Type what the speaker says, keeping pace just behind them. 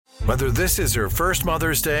Whether this is her first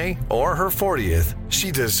Mother's Day or her 40th, she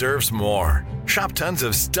deserves more. Shop tons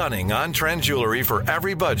of stunning on-trend jewelry for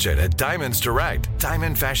every budget at Diamonds Direct.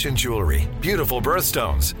 Diamond fashion jewelry, beautiful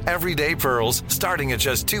birthstones, everyday pearls starting at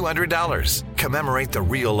just $200. Commemorate the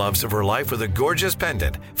real loves of her life with a gorgeous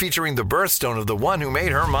pendant featuring the birthstone of the one who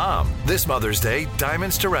made her mom. This Mother's Day,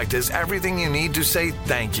 Diamonds Direct is everything you need to say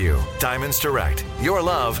thank you. Diamonds Direct. Your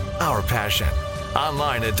love, our passion.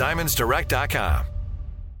 Online at diamondsdirect.com.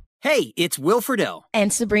 Hey, it's Will Friedle.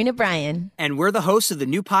 And Sabrina Bryan. And we're the hosts of the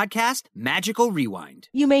new podcast, Magical Rewind.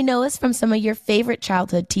 You may know us from some of your favorite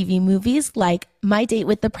childhood TV movies like My Date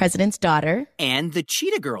with the President's Daughter. And the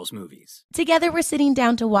Cheetah Girls movies. Together, we're sitting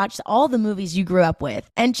down to watch all the movies you grew up with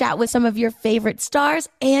and chat with some of your favorite stars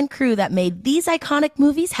and crew that made these iconic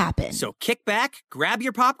movies happen. So kick back, grab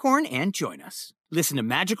your popcorn, and join us. Listen to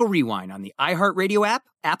Magical Rewind on the iHeartRadio app,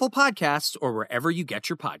 Apple Podcasts, or wherever you get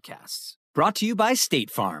your podcasts. Brought to you by State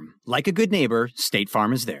Farm. Like a good neighbor, State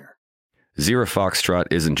Farm is there. Zero Foxtrot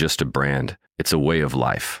isn't just a brand, it's a way of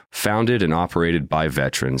life. Founded and operated by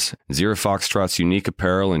veterans, Zero Foxtrot's unique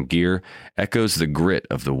apparel and gear echoes the grit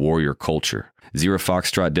of the warrior culture. Zero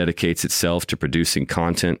Foxtrot dedicates itself to producing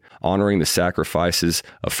content, honoring the sacrifices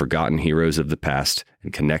of forgotten heroes of the past,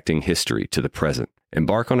 and connecting history to the present.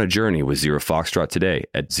 Embark on a journey with Zero Foxtrot today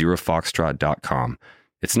at zerofoxtrot.com.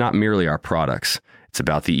 It's not merely our products. It's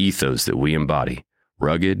about the ethos that we embody.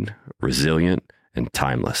 Rugged, resilient, and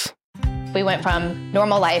timeless. We went from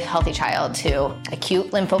normal life, healthy child to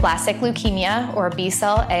acute lymphoblastic leukemia or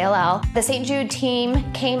B-cell ALL. The St. Jude team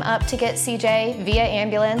came up to get CJ via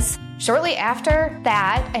ambulance. Shortly after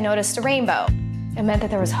that, I noticed a rainbow. It meant that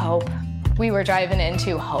there was hope. We were driving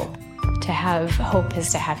into hope. To have hope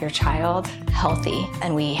is to have your child healthy,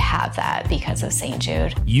 and we have that because of St.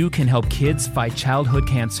 Jude. You can help kids fight childhood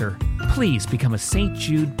cancer. Please become a St.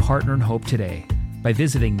 Jude Partner in Hope today by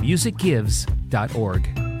visiting musicgives.org.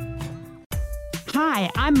 Hi,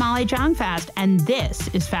 I'm Molly Jong-Fast, and this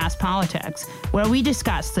is Fast Politics, where we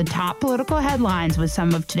discuss the top political headlines with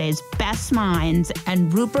some of today's best minds,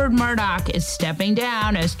 and Rupert Murdoch is stepping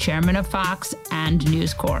down as chairman of Fox and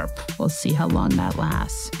News Corp. We'll see how long that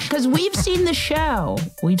lasts. Because we've seen the show.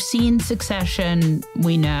 We've seen Succession.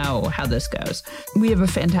 We know how this goes. We have a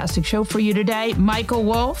fantastic show for you today. Michael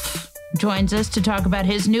Wolff joins us to talk about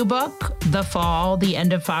his new book, The Fall, The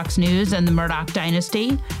End of Fox News and the Murdoch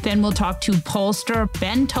Dynasty. Then we'll talk to pollster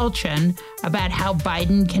Ben Tulchin about how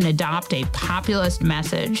Biden can adopt a populist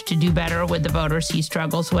message to do better with the voters he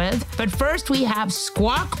struggles with. But first, we have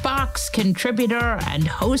Squawk Box contributor and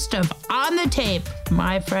host of On the Tape,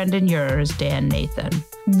 my friend and yours, Dan Nathan.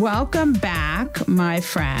 Welcome back, my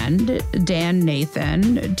friend, Dan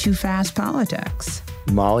Nathan, to Fast Politics.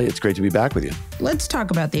 Molly, it's great to be back with you. Let's talk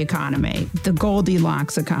about the economy, the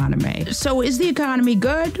Goldilocks economy. So is the economy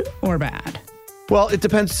good or bad? Well, it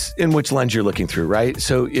depends in which lens you're looking through, right?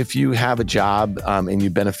 So if you have a job and you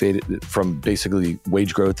benefit from basically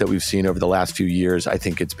wage growth that we've seen over the last few years, I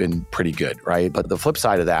think it's been pretty good, right? But the flip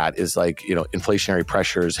side of that is inflationary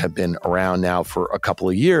pressures have been around now for a couple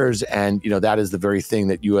of years. And, that is the very thing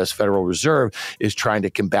that U.S. Federal Reserve is trying to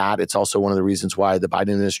combat. It's also one of the reasons why the Biden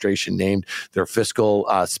administration named their fiscal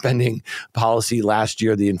spending policy last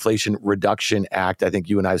year the Inflation Reduction Act. I think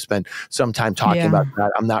you and I have spent some time talking about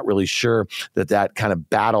that. I'm not really sure that kind of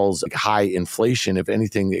battles high inflation. If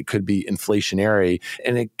anything, it could be inflationary.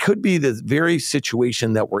 And it could be the very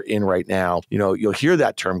situation that we're in right now. You'll hear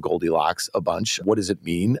that term Goldilocks a bunch. What does it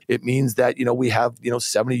mean? It means that, we have,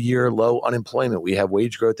 70-year low unemployment. We have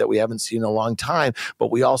wage growth that we haven't seen in a long time, but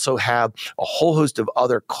we also have a whole host of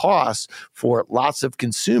other costs for lots of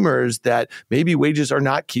consumers that maybe wages are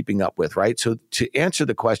not keeping up with, right? So to answer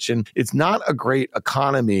the question, it's not a great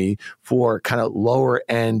economy for kind of lower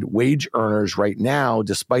end wage earners right now,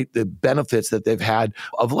 despite the benefits that they've had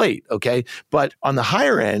of late. Okay. But on the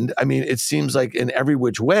higher end, it seems like in every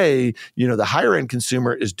which way, the higher end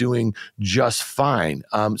consumer is doing just fine.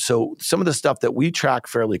 So some of the stuff that we track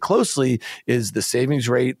fairly closely is the savings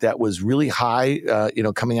rate that was really high,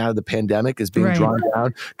 coming out of the pandemic is being drawn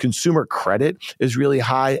down. Consumer credit is really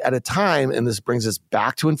high at a time. And this brings us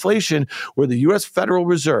back to inflation, where the U.S. Federal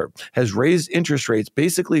Reserve has raised interest rates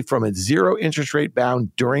basically from a zero interest rate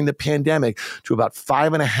bound during the pandemic to about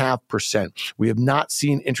 5.5%. We have not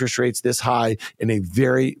seen interest rates this high in a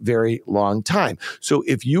very, very long time. So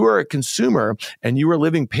if you are a consumer and you are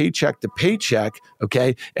living paycheck to paycheck,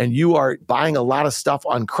 okay, and you are buying a lot of stuff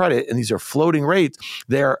on credit, and these are floating rates,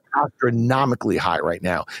 they're astronomically high right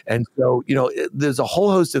now. And so, there's a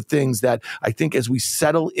whole host of things that I think as we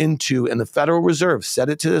settle into, and the Federal Reserve said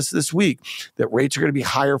it to us this week, that rates are going to be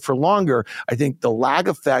higher for longer. I think the lag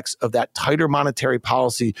effects of that tighter monetary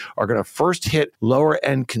policy are going to first hit lower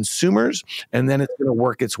end consumers, and then it's going to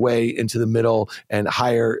work its way into the middle and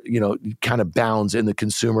higher, kind of bounds in the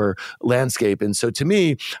consumer landscape. And so to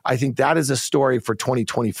me, I think that is a story for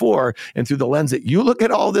 2024. And through the lens that you look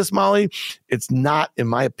at all this, Molly, it's not, in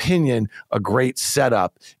my opinion, a great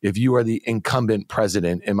setup if you are the incumbent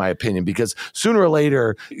president, in my opinion, because sooner or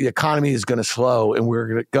later, the economy is going to slow and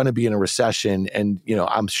we're going to be in a recession. And,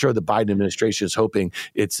 I'm sure the Biden administration is hoping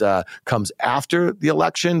it comes after the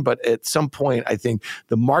election. But at some point, I think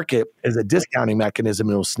the market is a discounting mechanism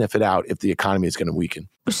and will sniff it out if the economy is going to weaken.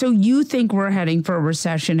 So you think we're heading for a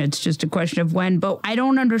recession? It's just a question of when. But I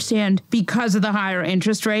don't understand, because of the higher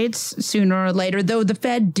interest rates, sooner or later, though the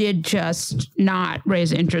Fed did just not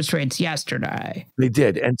raise interest rates yesterday. They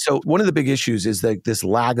did. And so one of the big issues is that this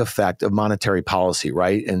lag effect of monetary policy,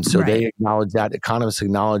 right? And so they acknowledge that, economists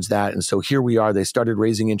acknowledge that. And so here we are. They started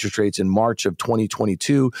raising interest rates in March of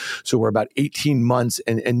 2022. So we're about 18 months.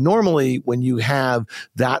 And normally when you have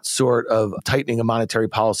that sort of tightening of monetary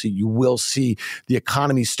policy, you will see the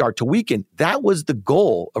economy start to weaken. That was the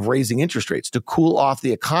goal of raising interest rates, to cool off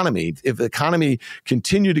the economy. If the economy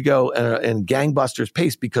continued to go in gangbusters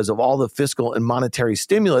pace because of all the fiscal and monetary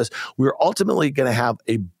stimulus, we're ultimately going to have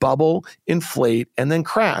a bubble, inflate, and then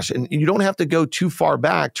crash. And you don't have to go too far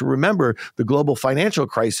back to remember the global financial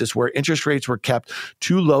crisis, where interest rates were kept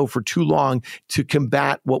too low for too long to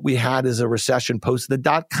combat what we had as a recession post the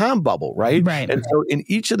dot-com bubble, right? And so in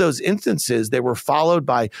each of those instances, they were followed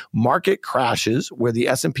by market crashes where the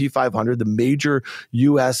S&P 500, the major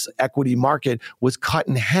U.S. equity market, was cut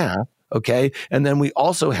in half. Okay. And then we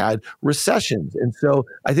also had recessions. And so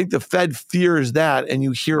I think the Fed fears that. And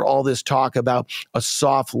you hear all this talk about a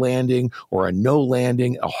soft landing or a no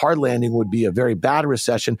landing. A hard landing would be a very bad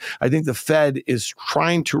recession. I think the Fed is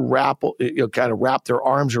trying to wrap their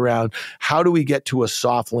arms around, how do we get to a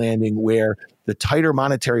soft landing where the tighter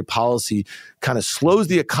monetary policy kind of slows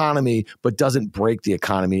the economy, but doesn't break the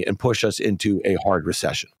economy and push us into a hard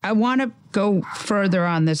recession. I want to go further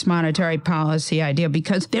on this monetary policy idea,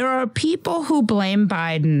 because there are people who blame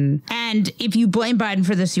Biden. And if you blame Biden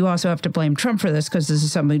for this, you also have to blame Trump for this, because this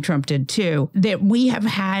is something Trump did too, that we have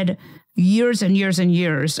had years and years and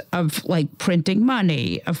years of printing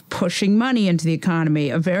money, of pushing money into the economy,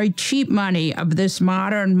 of very cheap money, of this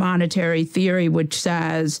modern monetary theory, which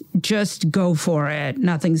says, just go for it.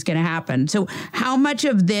 Nothing's going to happen. So how much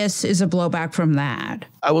of this is a blowback from that?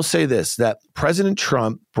 I will say this, that President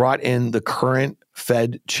Trump brought in the current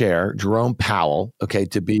Fed chair, Jerome Powell,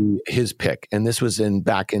 to be his pick. And this was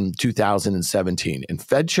back in 2017. And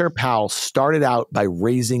Fed Chair Powell started out by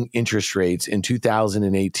raising interest rates in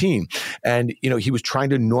 2018. And, he was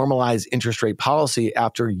trying to normalize interest rate policy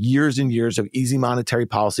after years and years of easy monetary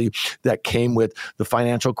policy that came with the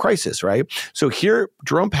financial crisis, right? So here,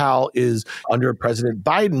 Jerome Powell is under President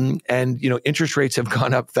Biden, and, interest rates have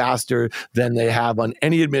gone up faster than they have on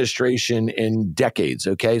any administration in decades,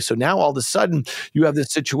 okay? So now all of a sudden, you have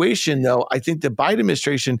this situation, though. I think the Biden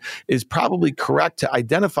administration is probably correct to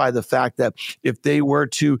identify the fact that if they were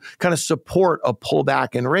to kind of support a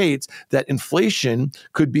pullback in rates, that inflation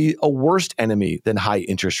could be a worse enemy than high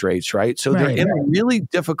interest rates, right? So they're in a really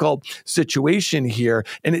difficult situation here.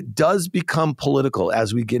 And it does become political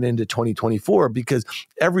as we get into 2024, because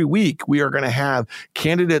every week we are going to have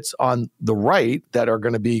candidates on the right that are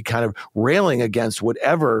going to be kind of railing against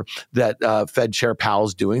whatever that Fed Chair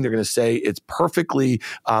Powell's doing. They're going to say it's perfectly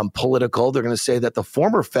political. They're going to say that the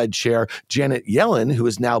former Fed chair, Janet Yellen, who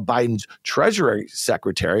is now Biden's Treasury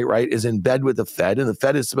Secretary, right, is in bed with the Fed, and the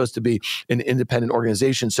Fed is supposed to be an independent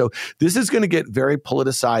organization. So this is going to get very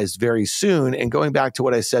politicized very soon. And going back to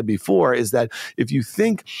what I said before is that if you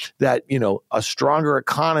think that, a stronger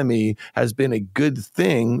economy has been a good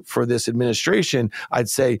thing for this administration, I'd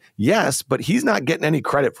say yes, but he's not getting any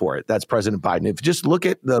credit for it. That's President Biden. If you just look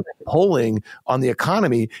at the polling on the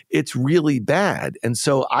economy, it's really bad. bad. And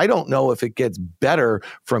so I don't know if it gets better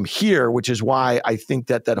from here, which is why I think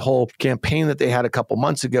that whole campaign that they had a couple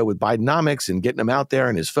months ago with Bidenomics and getting him out there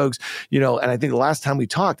and his folks, and I think the last time we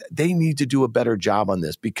talked, they need to do a better job on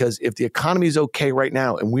this, because if the economy is okay right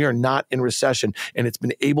now and we are not in recession and it's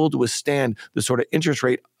been able to withstand the sort of interest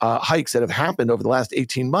rate hikes that have happened over the last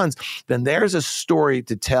 18 months, then there's a story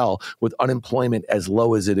to tell with unemployment as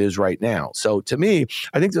low as it is right now. So to me,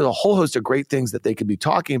 I think there's a whole host of great things that they could be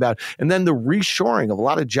talking about. And then the reshoring of a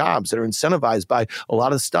lot of jobs that are incentivized by a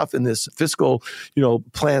lot of stuff in this fiscal,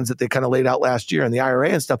 plans that they kind of laid out last year and the IRA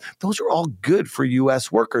and stuff. Those are all good for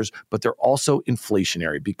U.S. workers, but they're also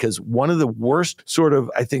inflationary, because one of the worst sort of,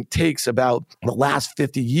 I think, takes about the last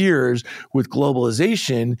 50 years with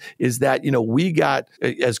globalization is that, we got,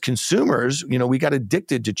 as consumers, we got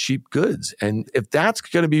addicted to cheap goods. And if that's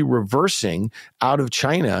going to be reversing out of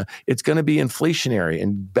China, it's going to be inflationary,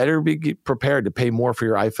 and better be prepared to pay more for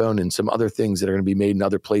your iPhone and some other things that are going to be made in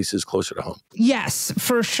other places closer to home. Yes,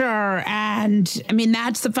 for sure. And I mean,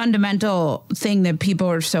 that's the fundamental thing that people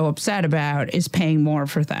are so upset about, is paying more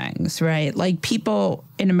for things, right? Like, people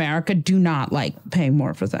in America do not like paying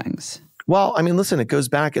more for things. Well, I mean, listen, it goes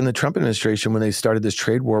back in the Trump administration when they started this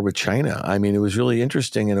trade war with China. I mean, it was really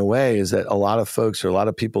interesting in a way, is that a lot of folks, or a lot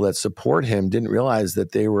of people that support him, didn't realize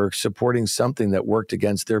that they were supporting something that worked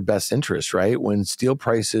against their best interest, right? When steel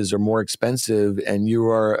prices are more expensive and you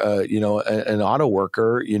are, an auto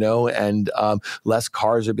worker, and less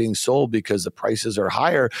cars are being sold because the prices are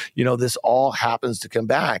higher, this all happens to come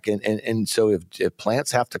back. And so if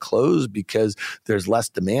plants have to close because there's less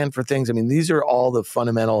demand for things, I mean, these are all the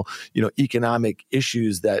fundamental, economic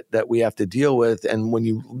issues that we have to deal with. And when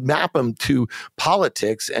you map them to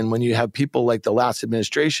politics, and when you have people like the last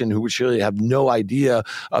administration who really have no idea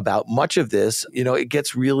about much of this, it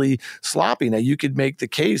gets really sloppy. Now, you could make the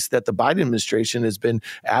case that the Biden administration has been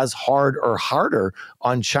as hard or harder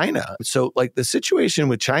on China. So like, the situation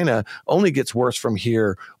with China only gets worse from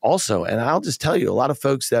here also. And I'll just tell you, a lot of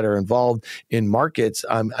folks that are involved in markets,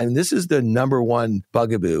 and this is the number one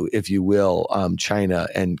bugaboo, if you will, China,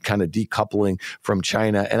 and kind of decoupling from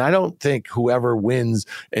China. And I don't think whoever wins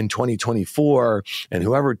in 2024 and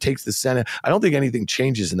whoever takes the Senate, I don't think anything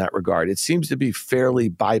changes in that regard. It seems to be fairly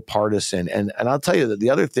bipartisan. And I'll tell you that the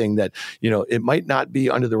other thing that, it might not be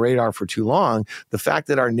under the radar for too long, the fact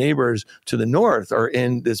that our neighbors to the north are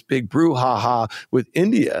in this big brouhaha with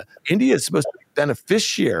India. India is supposed to be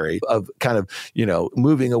beneficiary of kind of,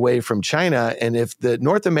 moving away from China. And if the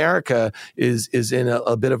North America is in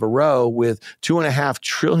a bit of a row with 2.5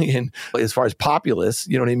 trillion as far as populace,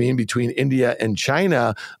 between India and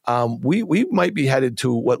China, we might be headed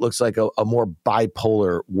to what looks like a more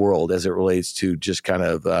bipolar world as it relates to just kind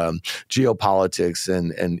of geopolitics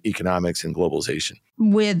and economics and globalization.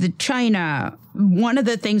 With China, one of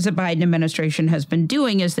the things the Biden administration has been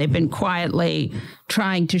doing is they've been quietly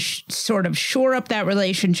trying to sort of shore up that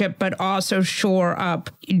relationship, but also shore up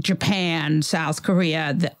Japan, South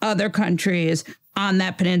Korea, the other countries on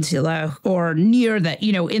that peninsula or near that,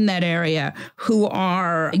 in that area, who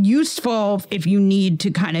are useful if you need to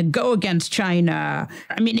kind of go against China.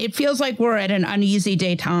 I mean, it feels like we're at an uneasy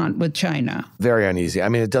détente with China. Very uneasy. I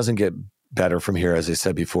mean, it doesn't get better from here, as I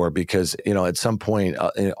said before, because, at some point,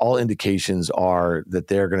 all indications are that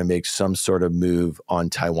they're going to make some sort of move on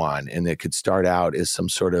Taiwan. And it could start out as some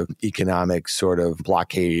sort of economic sort of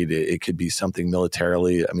blockade. It could be something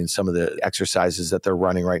militarily. I mean, some of the exercises that they're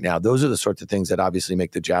running right now, those are the sorts of things that obviously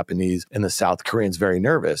make the Japanese and the South Koreans very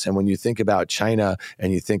nervous. And when you think about China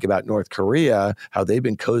and you think about North Korea, how they've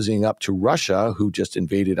been cozying up to Russia, who just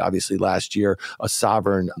invaded, obviously, last year, a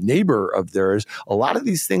sovereign neighbor of theirs, a lot of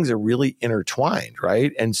these things are really intertwined,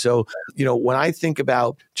 right? And so, when I think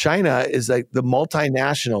about China, is like the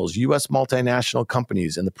multinationals, U.S. multinational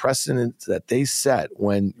companies, and the precedents that they set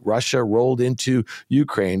when Russia rolled into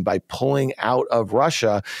Ukraine by pulling out of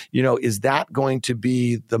Russia, is that going to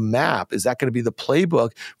be the map? Is that going to be the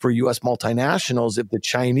playbook for U.S. multinationals if the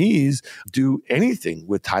Chinese do anything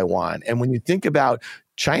with Taiwan? And when you think about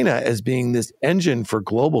China as being this engine for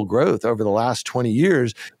global growth over the last 20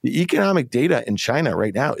 years, the economic data in China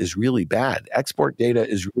right now is really bad. Export data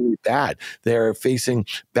is really bad. They're facing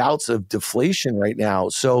bouts of deflation right now.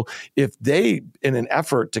 So if they, in an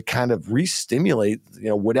effort to kind of re-stimulate,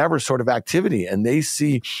 whatever sort of activity, and they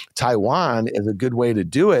see Taiwan as a good way to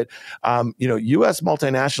do it, U.S.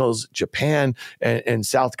 multinationals, Japan and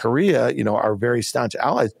South Korea, are very staunch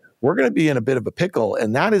allies. we're going to be in a bit of a pickle.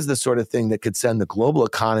 And that is the sort of thing that could send the global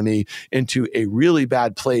economy into a really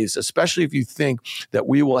bad place, especially if you think that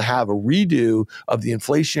we will have a redo of the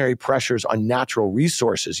inflationary pressures on natural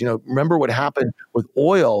resources. Remember what happened with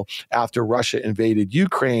oil after Russia invaded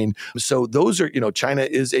Ukraine. So those are, China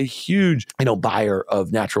is a huge, buyer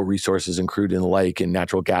of natural resources and crude and the like and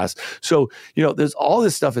natural gas. So, there's all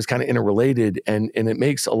this stuff is kind of interrelated and it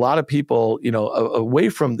makes a lot of people, away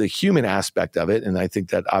from the human aspect of it. And I think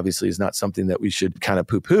that obviously is not something that we should kind of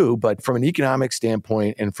poo-poo, but from an economic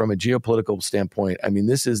standpoint and from a geopolitical standpoint, I mean,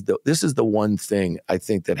 this is the one thing I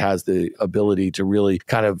think that has the ability to really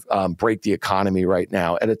kind of break the economy right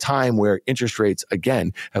now at a time where interest rates,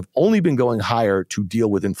 again, have only been going higher to deal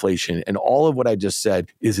with inflation. And all of what I just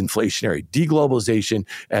said is inflationary, deglobalization,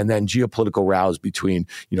 and then geopolitical rows between,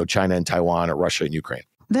 China and Taiwan or Russia and Ukraine.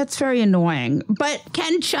 That's very annoying. But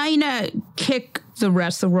can China kick the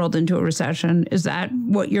rest of the world into a recession? Is that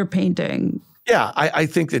what you're painting? Yeah, I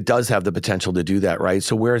think it does have the potential to do that, right?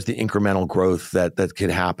 So where's the incremental growth that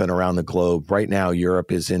can happen around the globe? Right now,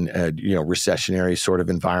 Europe is in a recessionary sort of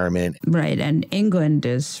environment. Right, and England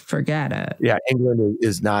is, forget it. Yeah, England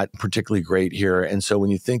is not particularly great here. And so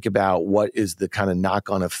when you think about what is the kind of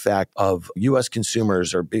knock-on effect of U.S.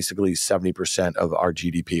 consumers are basically 70% of our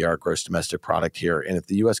GDP, our gross domestic product here. And if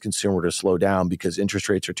the U.S. consumer were to slow down because interest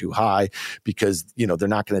rates are too high, because, they're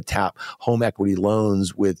not going to tap home equity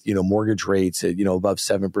loans with, mortgage rates at, above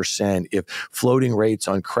 7%, if floating rates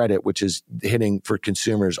on credit, which is hitting for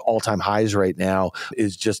consumers all-time highs right now,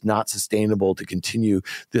 is just not sustainable to continue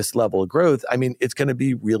this level of growth, I mean, it's going to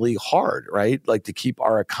be really hard, right? Like to keep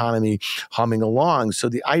our economy humming along. So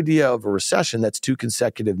the idea of a recession that's 2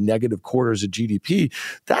 consecutive negative quarters of GDP,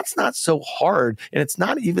 that's not so hard. And it's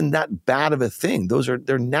not even that bad of a thing.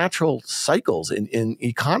 They're natural cycles in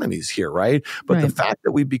economies here, right? But the fact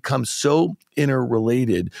that we've become so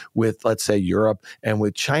interrelated with, let's say, Europe and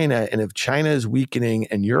with China, and if China is weakening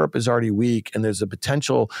and Europe is already weak, and there's a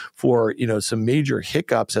potential for, some major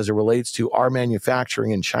hiccups as it relates to our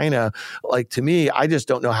manufacturing in China, like to me, I just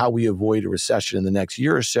don't know how we avoid a recession in the next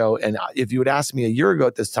year or so. And if you had asked me a year ago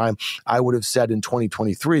at this time, I would have said in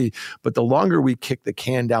 2023, but the longer we kick the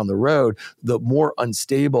can down the road, the more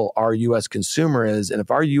unstable our U.S. consumer is. And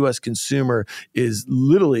if our U.S. consumer is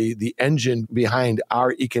literally the engine behind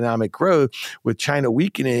our economic growth, with China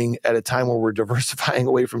weakening at a time where we're diversifying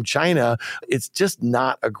away from China, it's just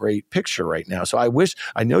not a great picture right now. So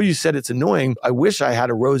I know you said it's annoying. I wish I had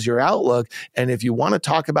a rosier outlook. And if you want to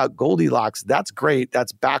talk about Goldilocks, that's great.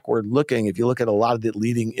 That's backward looking. If you look at a lot of the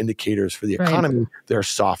leading indicators for the economy, they're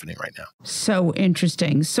softening right now. So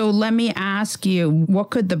interesting. So let me ask you, what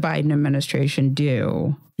could the Biden administration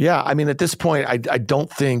do? Yeah, I mean, at this point, I don't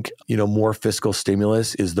think, more fiscal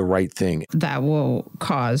stimulus is the right thing. That will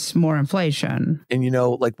cause more inflation. And,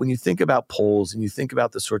 like when you think about polls and you think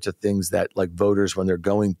about the sorts of things that like voters, when they're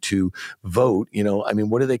going to vote, I mean,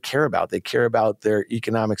 what do they care about? They care about their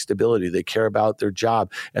economic stability. They care about their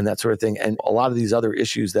job and that sort of thing. And a lot of these other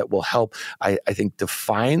issues that will help, I think,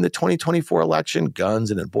 define the 2024 election, guns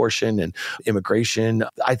and abortion and immigration.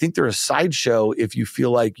 I think they're a sideshow if you feel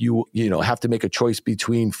like you have to make a choice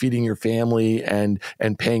between feeding your family and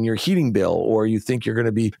paying your heating bill, or you think you're going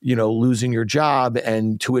to be, losing your job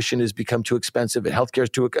and tuition has become too expensive and healthcare is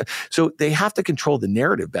too. So they have to control the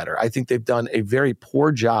narrative better. I think they've done a very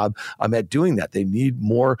poor job at doing that. They need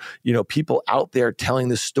more, people out there telling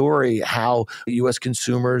the story how U.S.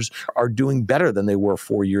 consumers are doing better than they were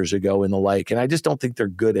 4 years ago and the like. And I just don't think they're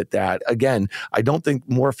good at that. Again, I don't think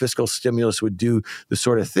more fiscal stimulus would do the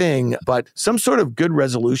sort of thing, but some sort of good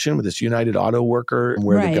resolution with this United Auto Worker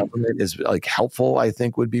where the government is like helpful, I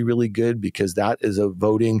think would be really good, because that is a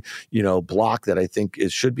voting, block that I think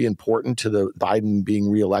should be important to the Biden being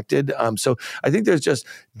reelected. So I think there's just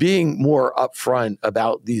being more upfront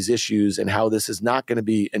about these issues and how this is not going to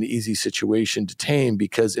be an easy situation to tame,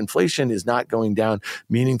 because inflation is not going down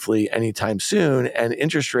meaningfully anytime soon, and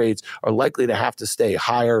interest rates are likely to have to stay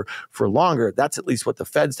higher for longer. That's at least what the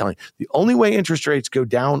Fed's telling. The only way interest rates go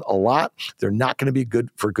down a lot, they're not going to be good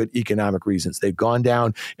for good economic reasons. They've gone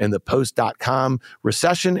down in the post-dot-com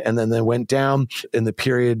recession, and then they went down in the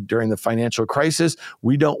period during the financial crisis.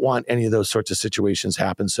 We don't want any of those sorts of situations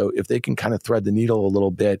happen. So if they can kind of thread the needle a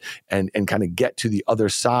little bit and kind of get to the other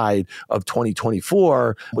side of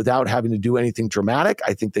 2024 without having to do anything dramatic,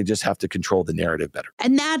 I think they just have to control the narrative better.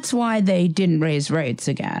 And that's why they didn't raise rates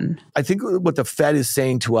again. I think what the Fed is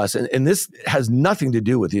saying to us, and this has nothing to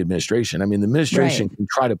do with the administration. I mean, the administration can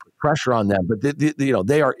try to put pressure on them, but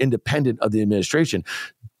they are independent of the administration.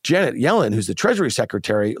 Janet Yellen, who's the Treasury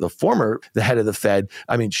Secretary, the head of the Fed,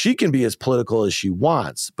 I mean, she can be as political as she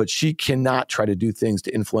wants, but she cannot try to do things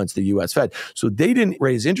to influence the U.S. Fed. So they didn't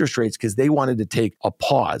raise interest rates because they wanted to take a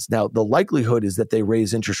pause. Now, the likelihood is that they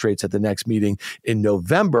raise interest rates at the next meeting in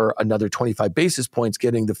November, another 25 basis points,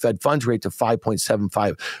 getting the Fed funds rate to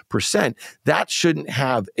 5.75%. That shouldn't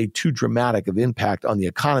have a too dramatic of impact on the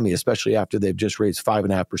economy, especially after they've just raised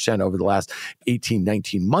 5.5% over the last 18,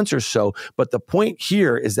 19 months or so. But the point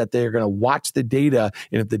here is that they're going to watch the data.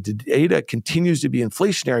 And if the data continues to be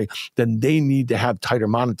inflationary, then they need to have tighter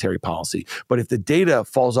monetary policy. But if the data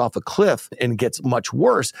falls off a cliff and gets much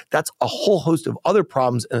worse, that's a whole host of other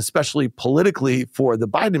problems, and especially politically for the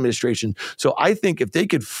Biden administration. So I think if they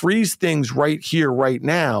could freeze things right here, right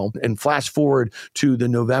now, and flash forward to the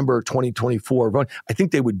November 2024 vote, I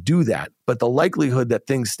think they would do that. But the likelihood that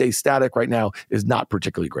things stay static right now is not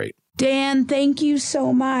particularly great. Dan, thank you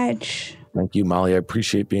so much. Thank you, Molly. I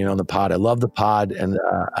appreciate being on the pod. I love the pod, and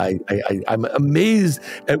I'm amazed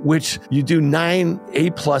at which you do 9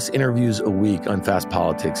 A+ interviews a week on Fast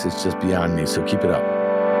Politics. It's just beyond me, so keep it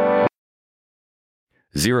up.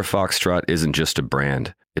 Zero Foxtrot isn't just a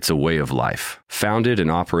brand, it's a way of life. Founded and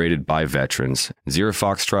operated by veterans, Zero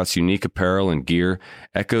Foxtrot's unique apparel and gear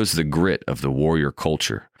echoes the grit of the warrior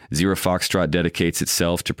culture. Zero Foxtrot dedicates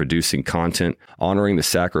itself to producing content, honoring the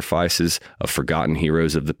sacrifices of forgotten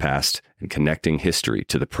heroes of the past, and connecting history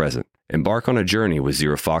to the present. Embark on a journey with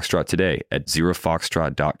Zero Foxtrot today at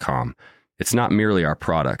zerofoxtrot.com. It's not merely our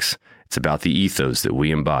products, it's about the ethos that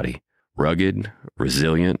we embody. Rugged,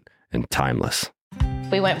 resilient, and timeless.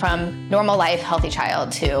 We went from normal life, healthy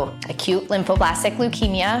child to acute lymphoblastic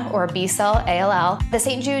leukemia, or B-cell ALL. The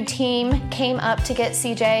St. Jude team came up to get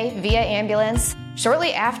CJ via ambulance.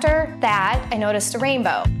 Shortly after that, I noticed a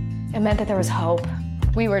rainbow. It meant that there was hope.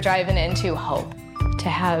 We were driving into hope. To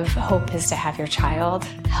have hope is to have your child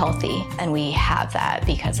healthy, and we have that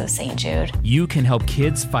because of St. Jude. You can help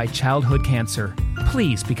kids fight childhood cancer.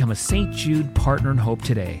 Please become a St. Jude Partner in Hope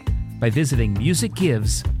today by visiting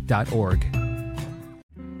musicgives.org.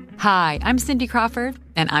 Hi, I'm Cindy Crawford,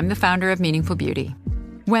 and I'm the founder of Meaningful Beauty.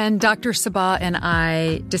 When Dr. Sabah and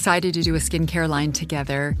I decided to do a skincare line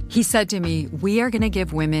together, he said to me, we are going to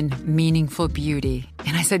give women meaningful beauty.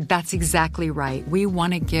 And I said, that's exactly right. We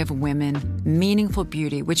want to give women meaningful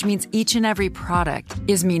beauty, which means each and every product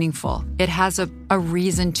is meaningful. It has a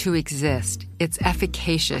reason to exist. It's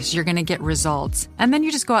efficacious. You're going to get results. And then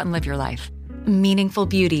you just go out and live your life. Meaningful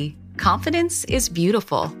Beauty. Confidence is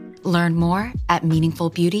beautiful. Learn more at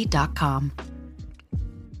meaningfulbeauty.com.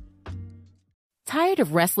 Tired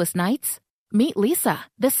of restless nights? Meet Lisa,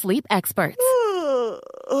 the sleep experts.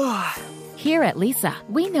 Here at Lisa,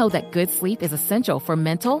 we know that good sleep is essential for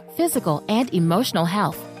mental, physical, and emotional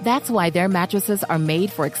health. That's why their mattresses are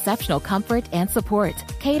made for exceptional comfort and support,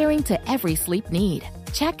 catering to every sleep need.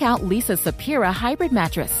 Check out Lisa's Sapira Hybrid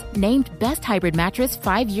Mattress, named Best Hybrid Mattress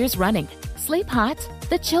 5 years running. Sleep hot?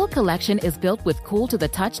 The Chill Collection is built with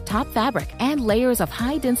cool-to-the-touch top fabric and layers of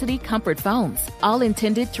high-density comfort foams, all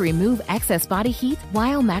intended to remove excess body heat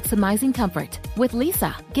while maximizing comfort. With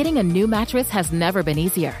Lisa, getting a new mattress has never been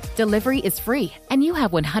easier. Delivery is free, and you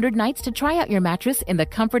have 100 nights to try out your mattress in the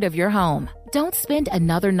comfort of your home. Don't spend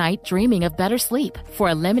another night dreaming of better sleep. For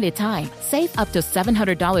a limited time, save up to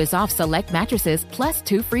 $700 off select mattresses plus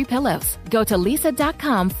 2 free pillows. Go to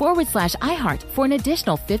lisa.com/iHeart for an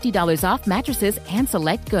additional $50 off mattresses and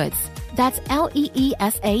select goods. That's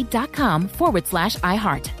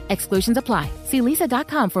LEESA.com/iHeart. Exclusions apply. See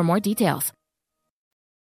lisa.com for more details.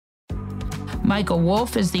 Michael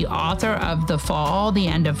Wolff is the author of The Fall, The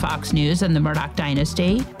End of Fox News and the Murdoch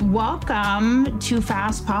Dynasty. Welcome to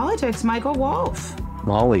Fast Politics, Michael Wolff.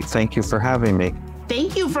 Molly, thank you for having me.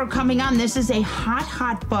 Thank you for coming on. This is a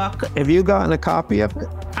hot book. Have you gotten a copy of it?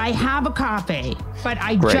 I have a copy, but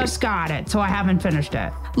I just got it, so I haven't finished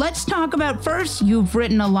it. Let's talk about first, you've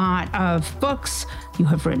written a lot of books. You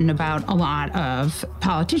have written about a lot of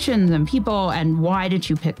politicians and people, and why did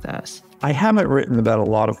you pick this? I haven't written about a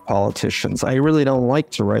lot of politicians. I really don't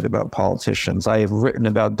like to write about politicians. I have written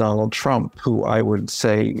about Donald Trump, who I would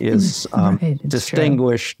say is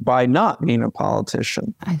distinguished by not being a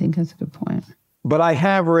politician. I think that's a good point. But I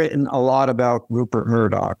have written a lot about Rupert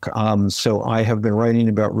Murdoch. So I have been writing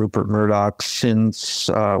about Rupert Murdoch since,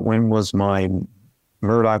 when was my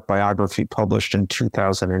Murdoch biography published? In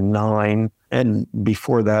 2009. And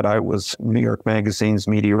before that, I was New York Magazine's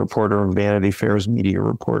media reporter and Vanity Fair's media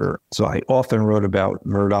reporter. So I often wrote about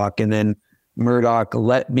Murdoch. And then Murdoch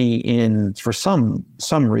let me in, for some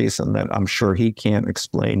reason that I'm sure he can't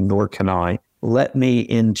explain, nor can I, let me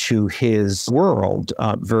into his world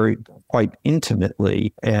very quite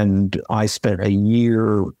intimately. And I spent a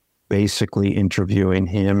year basically interviewing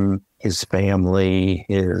him, his family,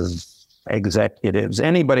 his executives,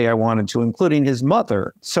 anybody I wanted to, including his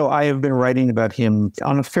mother. So I have been writing about him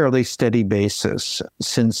on a fairly steady basis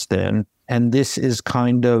since then. And this is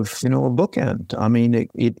kind of, a bookend. I mean,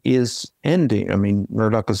 it is ending. I mean,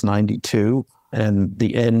 Murdoch is 92. And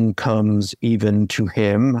the end comes even to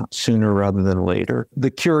him sooner rather than later. The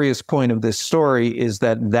curious point of this story is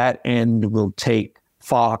that end will take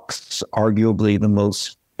Fox, arguably the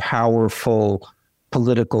most powerful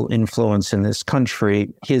political influence in this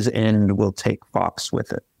country. His end will take Fox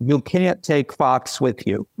with it. You can't take Fox with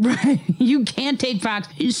you. Right. You can't take Fox.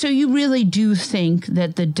 So you really do think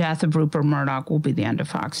that the death of Rupert Murdoch will be the end of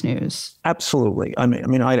Fox News? Absolutely. I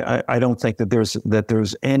mean, I don't think that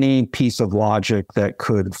there's any piece of logic that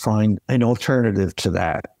could find an alternative to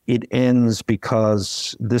that. It ends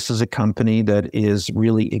because this is a company that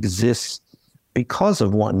really exists because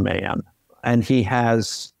of one man, and he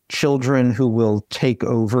has children who will take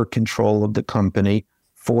over control of the company.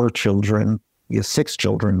 4 children, 6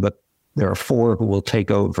 children, but there are 4 who will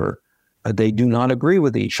take over. They do not agree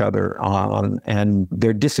with each other and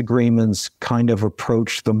their disagreements kind of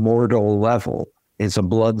approach the mortal level. It's a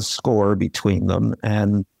blood score between them,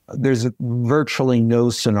 and there's virtually no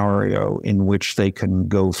scenario in which they can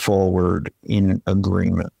go forward in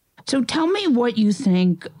agreement. So tell me what you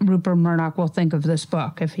think Rupert Murdoch will think of this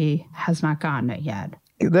book if he has not gotten it yet.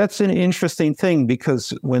 That's an interesting thing,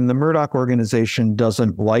 because when the Murdoch organization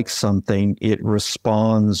doesn't like something, it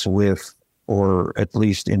responds with, or at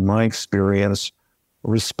least in my experience,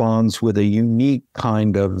 responds with a unique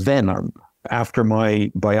kind of venom. After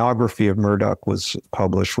my biography of Murdoch was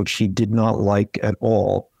published, which he did not like at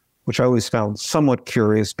all, which I always found somewhat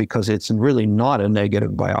curious because it's really not a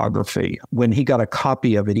negative biography. When he got a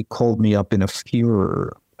copy of it, he called me up in a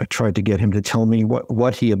furor. I tried to get him to tell me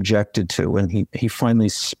what he objected to, and he finally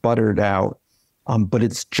sputtered out, but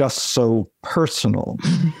it's just so personal.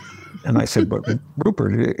 And I said, but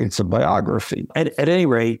Rupert, it's a biography. At any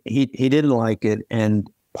rate, he didn't like it, and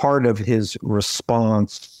part of his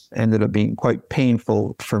response ended up being quite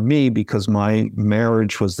painful for me because my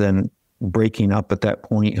marriage was then breaking up at that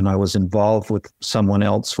point, and I was involved with someone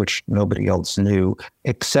else, which nobody else knew,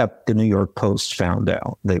 except the New York Post found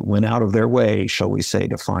out. They went out of their way, shall we say,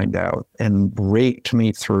 to find out, and raked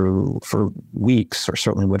me through for weeks, or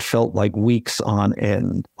certainly what felt like weeks on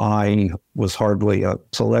end. I was hardly a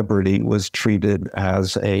celebrity, was treated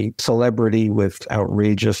as a celebrity with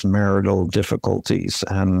outrageous marital difficulties.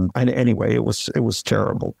 And anyway, it was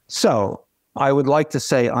terrible. So I would like to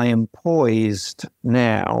say I am poised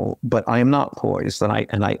now, but I am not poised, and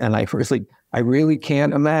I really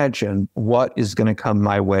can't imagine what is going to come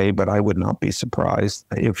my way. But I would not be surprised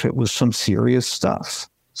if it was some serious stuff.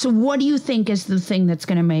 So, what do you think is the thing that's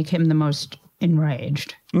going to make him the most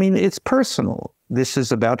enraged? I mean, it's personal. This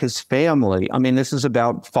is about his family. I mean, this is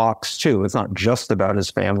about Fox too. It's not just about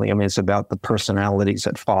his family. I mean, it's about the personalities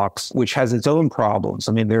at Fox, which has its own problems.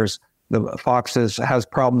 I mean, Fox has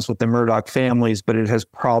problems with the Murdoch families, but it has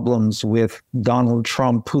problems with Donald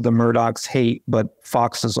Trump, who the Murdochs hate, but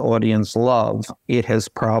Fox's audience love. It has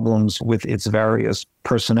problems with its various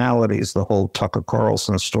personalities. The whole Tucker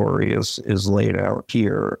Carlson story is laid out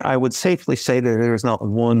here. I would safely say that there's not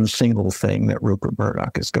one single thing that Rupert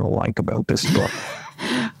Murdoch is going to like about this book.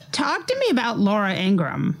 Talk to me about Laura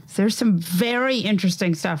Ingraham. There's some very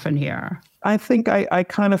interesting stuff in here. I think I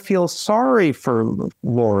kind of feel sorry for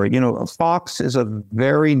Laura. Fox is a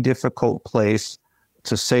very difficult place,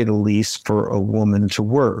 to say the least, for a woman to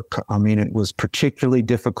work. I mean, it was particularly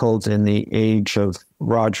difficult in the age of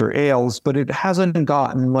Roger Ailes, but it hasn't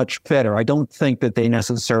gotten much better. I don't think that they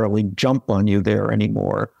necessarily jump on you there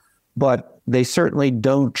anymore, but they certainly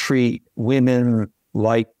don't treat women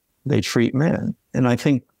like they treat men. And I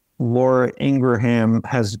think Laura Ingraham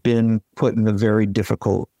has been put in a very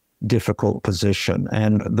difficult position.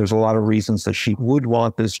 And there's a lot of reasons that she would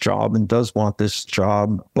want this job and does want this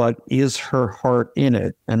job, but is her heart in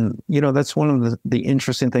it? And, that's one of the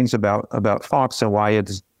interesting things about Fox and why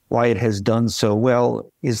it has done so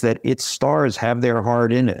well is that its stars have their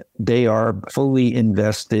heart in it. They are fully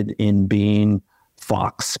invested in being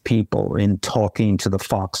Fox people, in talking to the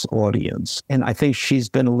Fox audience. And I think she's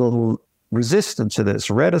been a little resistant to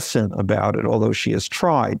this, reticent about it, although she has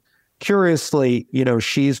tried. Curiously,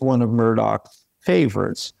 she's one of Murdoch's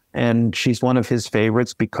favorites, and she's one of his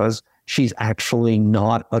favorites because she's actually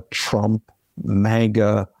not a Trump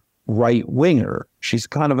MAGA right-winger. She's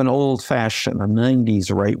kind of an old-fashioned, a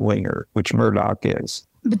 90s right-winger, which Murdoch is.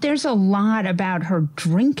 But there's a lot about her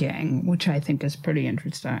drinking, which I think is pretty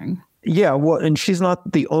interesting. Yeah, well, and she's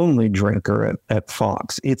not the only drinker at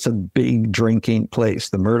Fox. It's a big drinking place.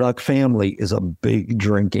 The Murdoch family is a big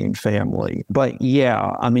drinking family. But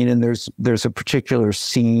yeah, I mean, and there's a particular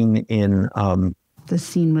scene in... the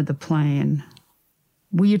scene with the plane.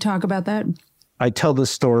 Will you talk about that? I tell the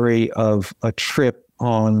story of a trip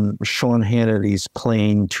on Sean Hannity's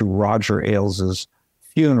plane to Roger Ailes'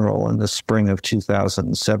 funeral in the spring of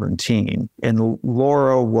 2017. And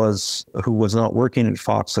Laura who was not working at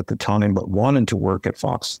Fox at the time, but wanted to work at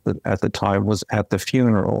Fox at the time, was at the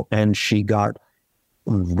funeral. And she got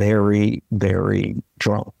very, very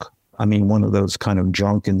drunk. I mean, one of those kind of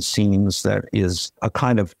drunken scenes that is a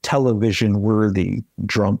kind of television-worthy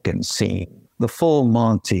drunken scene. The full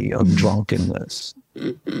Monty of drunkenness.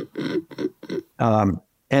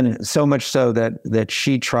 And so much so that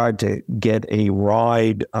she tried to get a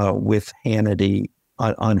ride with Hannity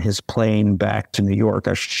on his plane back to New York.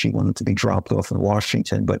 She wanted to be dropped off in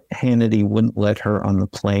Washington, but Hannity wouldn't let her on the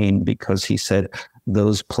plane because he said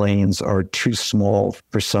those planes are too small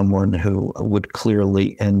for someone who would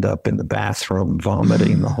clearly end up in the bathroom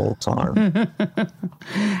vomiting the whole time.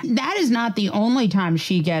 That is not the only time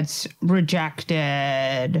she gets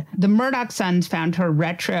rejected. The Murdoch sons found her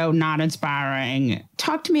retro, not inspiring.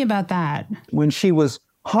 Talk to me about that. When she was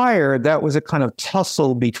hired, that was a kind of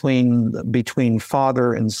tussle between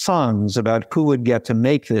father and sons about who would get to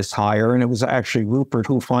make this hire, and it was actually Rupert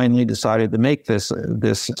who finally decided to make this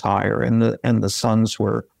hire, and the sons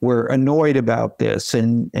were annoyed about this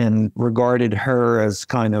and regarded her as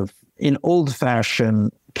kind of an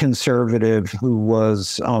old-fashioned conservative who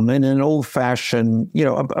was in an old-fashioned,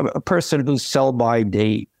 a person whose sell-by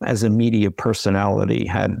date as a media personality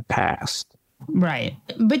had passed. Right.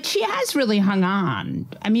 But she has really hung on.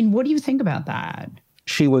 I mean, what do you think about that?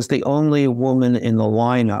 She was the only woman in the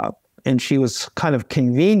lineup, and she was kind of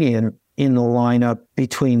convenient in the lineup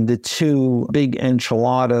between the two big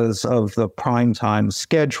enchiladas of the primetime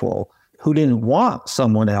schedule who didn't want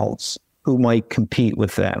someone else who might compete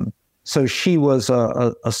with them. So she was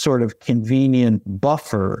a sort of convenient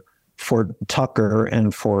buffer for Tucker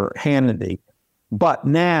and for Hannity. But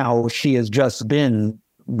now she has just been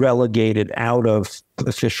relegated out of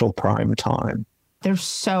official prime time. There's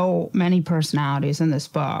so many personalities in this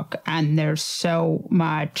book, and there's so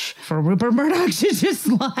much for Rupert Murdoch to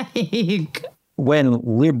dislike. When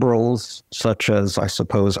liberals, such as, I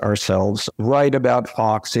suppose, ourselves, write about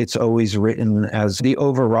Fox, it's always written as the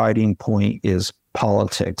overriding point is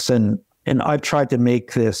politics. And I've tried to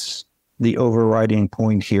make this the overriding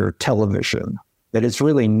point here, television. That it's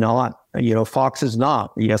really not, Fox is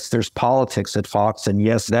not. Yes, there's politics at Fox, and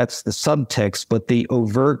yes, that's the subtext, but the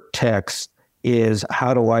overt text is,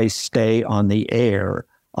 how do I stay on the air?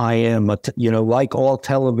 I am, like all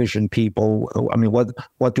television people, I mean,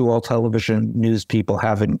 what do all television news people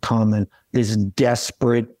have in common? This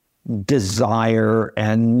desperate desire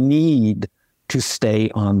and need to stay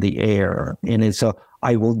on the air. And it's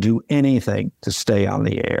I will do anything to stay on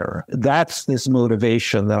the air. That's this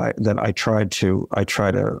motivation that I try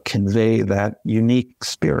to convey, that unique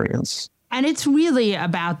experience. And it's really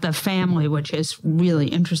about the family, which is really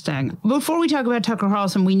interesting. Before we talk about Tucker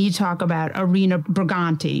Carlson, we need to talk about Irina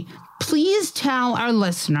Briganti. Please tell our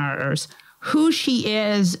listeners who she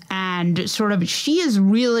is, and she is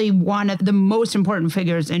really one of the most important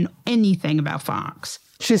figures in anything about Fox.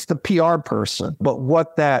 She's the PR person. But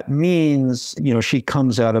what that means, she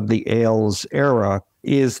comes out of the Ailes era,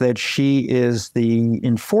 is that she is the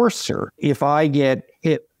enforcer. If I get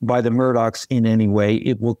hit by the Murdochs in any way,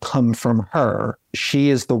 it will come from her. She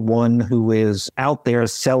is the one who is out there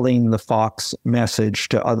selling the Fox message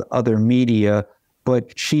to other media,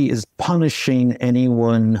 but she is punishing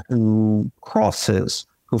anyone who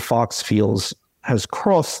Fox feels has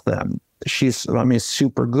crossed them. She's,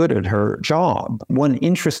 super good at her job. One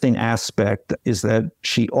interesting aspect is that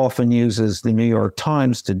she often uses the New York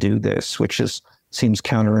Times to do this, which seems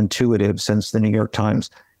counterintuitive since the New York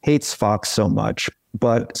Times hates Fox so much.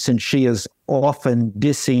 But since she is often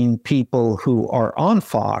dissing people who are on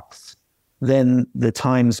Fox, then the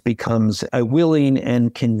Times becomes a willing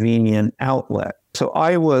and convenient outlet. So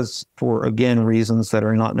I was, for, again, reasons that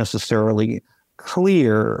are not necessarily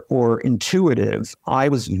clear or intuitive, I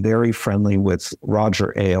was very friendly with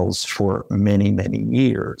Roger Ailes for many, many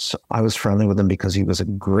years. I was friendly with him because he was a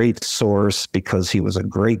great source, because he was a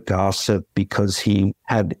great gossip, because he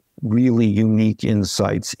had really unique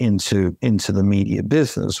insights into the media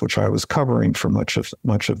business, which I was covering for much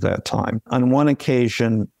of that time. On one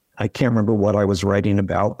occasion, I can't remember what I was writing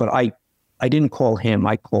about, but I didn't call him.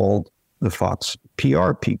 I called the Fox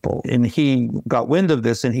PR people. And he got wind of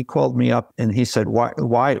this and he called me up and he said,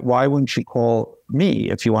 why wouldn't you call me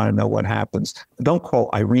if you want to know what happens? Don't call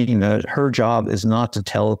Irina. Her job is not to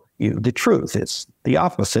tell you the truth. It's the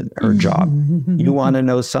opposite, her job. You want to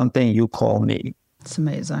know something, you call me. It's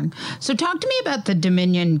amazing. So talk to me about the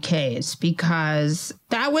Dominion case, because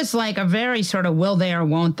that was like a very sort of will they or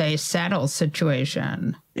won't they settle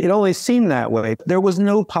situation. It always seemed that way. There was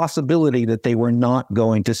no possibility that they were not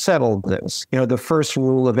going to settle this. You know, the first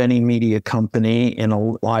rule of any media company in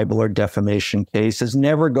a libel or defamation case is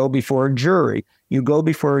never go before a jury. You go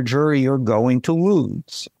before a jury, you're going to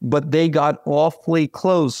lose. But they got awfully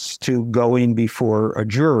close to going before a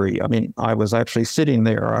jury. I mean, I was actually sitting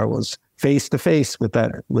there. I was face to face with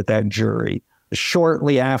that jury.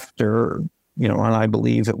 Shortly after, and I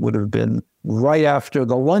believe it would have been right after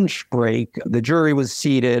the lunch break, the jury was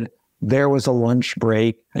seated, there was a lunch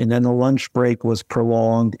break, and then the lunch break was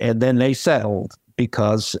prolonged, and then they settled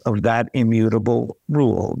because of that immutable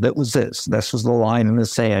rule. That was this. This was the line in the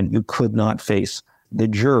sand. You could not face the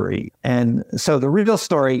jury. And so the real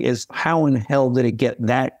story is, how in hell did it get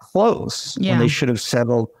that close when they should have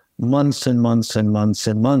settled months and months and months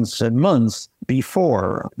and months and months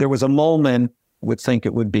before? There was a moment, would think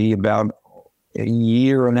it would be about a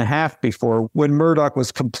year and a half before, when Murdoch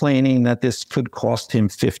was complaining that this could cost him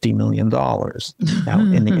 $50 million. Now,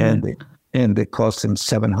 in the end, it cost him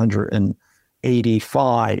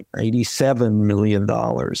 $787 million.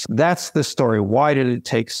 That's the story. Why did it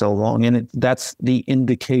take so long? And that's the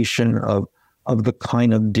indication of the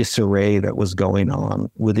kind of disarray that was going on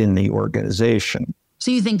within the organization. So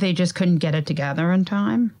you think they just couldn't get it together in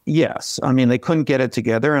time? Yes. I mean, they couldn't get it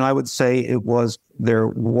together. And I would say there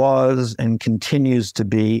was and continues to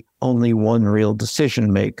be only one real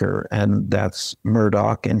decision maker, and that's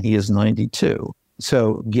Murdoch, and he is 92.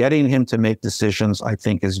 So getting him to make decisions, I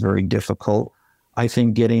think, is very difficult. I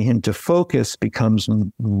think getting him to focus becomes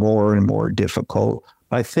more and more difficult.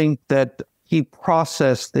 I think that he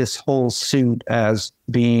processed this whole suit as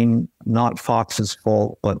being not Fox's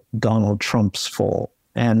fault, but Donald Trump's fault.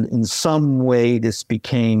 And in some way, this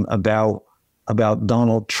became about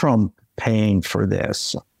Donald Trump paying for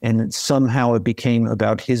this. And somehow it became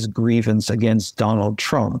about his grievance against Donald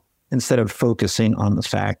Trump, instead of focusing on the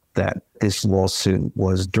fact that this lawsuit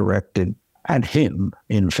was directed at him,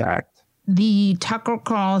 in fact. The Tucker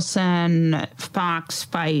Carlson Fox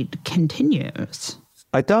fight continues.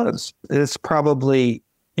 It does. It's probably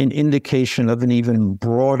an indication of an even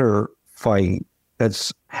broader fight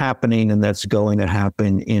that's happening and that's going to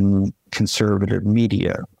happen in conservative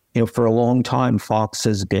media. For a long time, Fox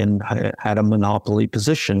has had a monopoly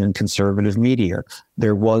position in conservative media.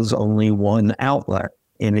 There was only one outlet,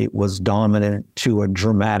 and it was dominant to a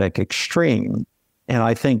dramatic extreme. And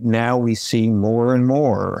I think now we see more and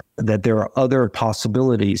more that there are other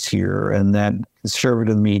possibilities here, and that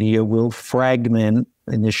conservative media will fragment,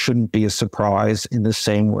 and this shouldn't be a surprise, in the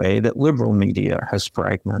same way that liberal media has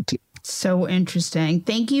fragmented. So interesting.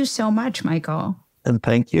 Thank you so much, Michael. And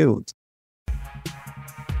thank you.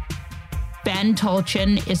 Ben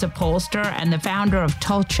Tulchin is a pollster and the founder of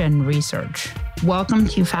Tulchin Research. Welcome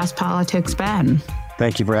to Fast Politics, Ben.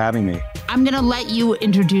 Thank you for having me. I'm going to let you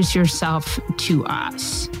introduce yourself to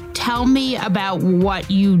us. Tell me about what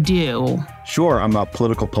you do. Sure. I'm a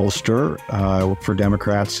political pollster. I work for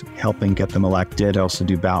Democrats, helping get them elected. I also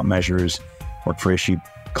do ballot measures, work for issue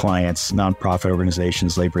clients, nonprofit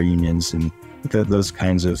organizations, labor unions, and those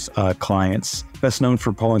kinds of clients. Best known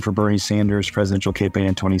for polling for Bernie Sanders' presidential campaign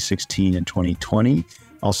in 2016 and 2020.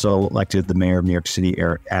 Also elected the mayor of New York City,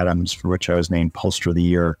 Eric Adams, for which I was named Pollster of the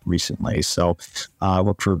Year recently. So I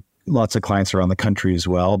work for lots of clients around the country as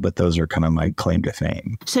well, but those are kind of my claim to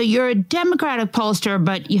fame. So you're a Democratic pollster,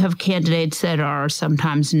 but you have candidates that are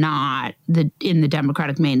sometimes not in the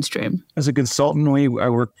Democratic mainstream. As a consultant, I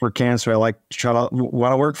work for candidates who I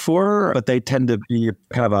want to work for, but they tend to be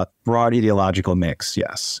kind of a broad ideological mix,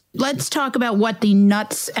 yes. Let's talk about what the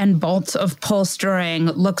nuts and bolts of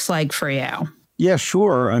pollstering looks like for you. Yeah,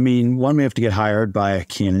 sure. I mean, one, we have to get hired by a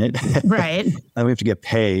candidate. Right. And we have to get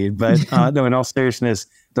paid. But no, in all seriousness,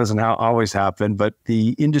 it doesn't always happen. But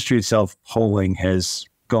the industry itself, polling, has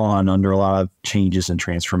gone under a lot of changes and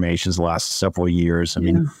transformations the last several years. I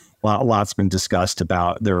mean, a lot's been discussed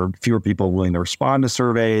about there are fewer people willing to respond to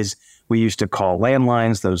surveys. We used to call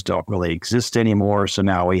landlines. Those don't really exist anymore. So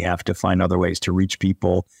now we have to find other ways to reach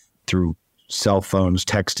people through cell phones,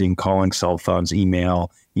 texting, calling cell phones,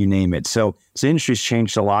 email, you name it. So the industry's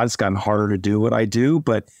changed a lot. It's gotten harder to do what I do,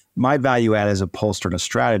 but my value add as a pollster and a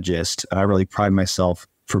strategist, I really pride myself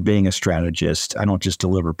for being a strategist. I don't just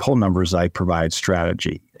deliver poll numbers, I provide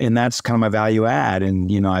strategy. And that's kind of my value add. And,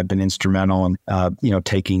 I've been instrumental in,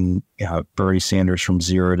 taking Bernie Sanders from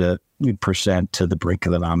 0% to the brink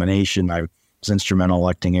of the nomination. I was instrumental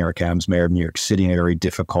electing Eric Adams mayor of New York City in a very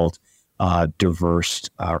difficult, diverse,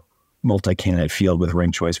 multi-candidate field with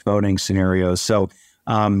ranked choice voting scenarios. So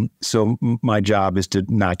my job is to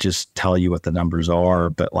not just tell you what the numbers are,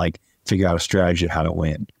 but figure out a strategy of how to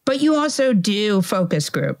win. But you also do focus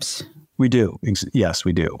groups. We do. Yes,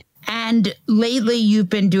 we do. And lately you've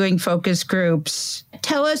been doing focus groups.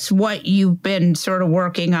 Tell us what you've been sort of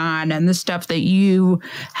working on and the stuff that you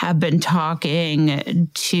have been talking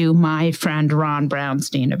to my friend Ron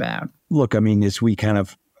Brownstein about. Look, as we kind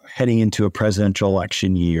of heading into a presidential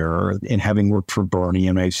election year and having worked for Bernie,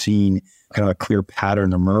 and I've seen kind of a clear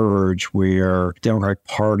pattern emerge where the Democratic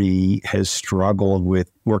Party has struggled with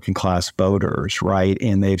working class voters, right?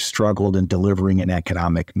 And they've struggled in delivering an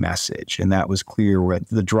economic message. And that was clear. With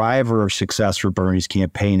the driver of success for Bernie's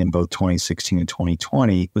campaign in both 2016 and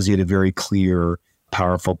 2020 was he had a very clear,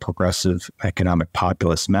 powerful, progressive, economic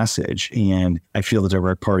populist message. And I feel the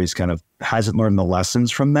Democratic Party hasn't learned the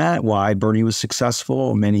lessons from that, why Bernie was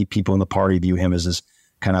successful. Many people in the party view him as this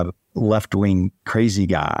kind of left-wing crazy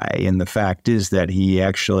guy. And the fact is that he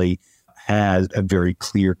actually has a very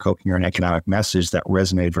clear, coherent economic message that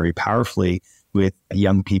resonated very powerfully with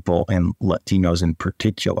young people and Latinos in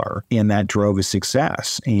particular. And that drove his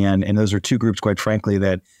success. And those are two groups, quite frankly,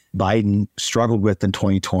 that Biden struggled with in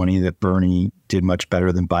 2020, that Bernie did much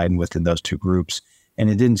better than Biden within those two groups. And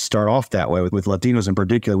it didn't start off that way. With Latinos in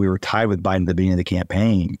particular, we were tied with Biden at the beginning of the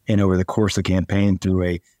campaign. And over the course of the campaign, through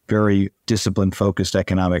a very disciplined, focused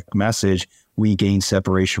economic message, we gained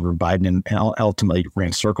separation from Biden and ultimately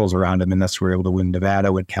ran circles around him. And that's where we were able to win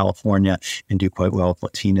Nevada, win California, and do quite well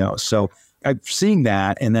with Latinos. So I'm seeing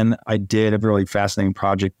that. And then I did a really fascinating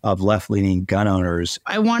project of left-leaning gun owners.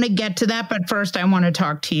 I want to get to that, but first I want to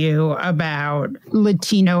talk to you about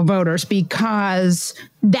Latino voters, because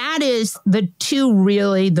that is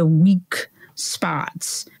the weak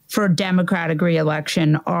spots for Democratic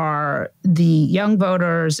reelection are the young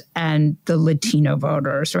voters and the Latino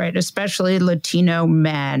voters, right? Especially Latino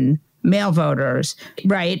men, male voters,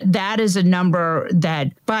 right? That is a number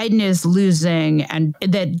that Biden is losing and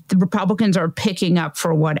that the Republicans are picking up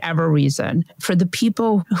for whatever reason. For the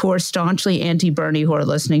people who are staunchly anti-Bernie who are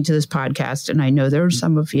listening to this podcast, and I know there are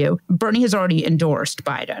some of you, Bernie has already endorsed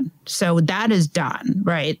Biden. So that is done,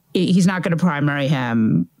 right? He's not going to primary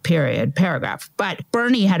him, period, paragraph. But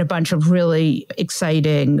Bernie had a bunch of really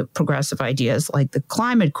exciting progressive ideas like the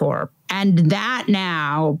Climate Corps. And that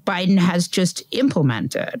now Biden has just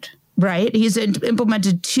implemented. Right? He's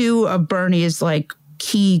implemented two of Bernie's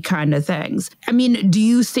key kind of things. Do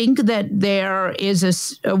you think that there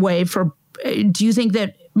is a way do you think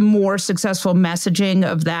that more successful messaging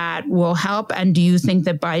of that will help? And do you think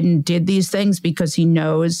that Biden did these things because he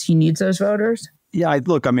knows he needs those voters? Yeah, I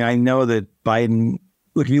know that Biden,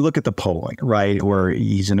 if you look at the polling, right, where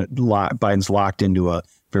Biden's locked into a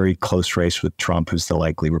very close race with Trump, who's the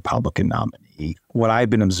likely Republican nominee. What I've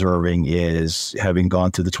been observing is, having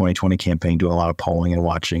gone through the 2020 campaign, doing a lot of polling and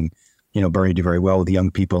watching, Bernie do very well with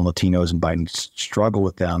young people and Latinos and Biden struggle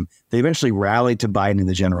with them. They eventually rallied to Biden in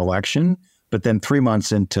the general election, but then 3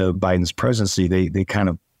 months into Biden's presidency, they kind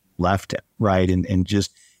of left him, right? And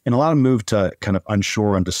a lot of them moved to kind of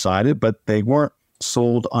unsure, undecided, but they weren't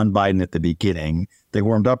sold on Biden at the beginning. They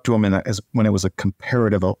warmed up to him when it was a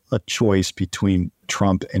comparative a choice between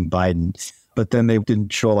Trump and Biden. But then they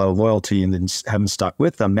didn't show a lot of loyalty and then haven't stuck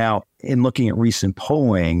with them. Now, in looking at recent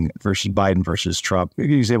polling versus Biden versus Trump, give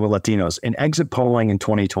you an example with Latinos. In exit polling in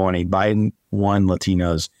 2020, Biden won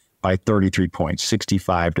Latinos by 33 points,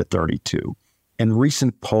 65 to 32. In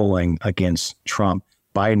recent polling against Trump,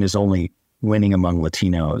 Biden is only winning among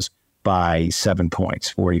Latinos by 7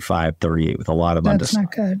 points, 45-38, with a lot of undecided.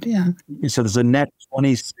 That's not good, yeah. So there's a net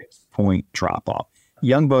 26-point drop-off.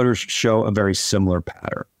 Young voters show a very similar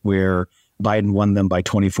pattern where Biden won them by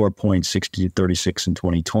 24 points, 60-36 in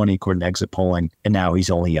 2020, according to exit polling, and now he's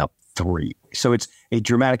only up 3. So it's a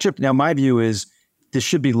dramatic shift. Now, my view is this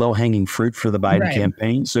should be low-hanging fruit for the Biden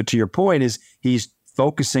campaign. So to your point is he's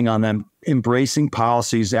focusing on them, embracing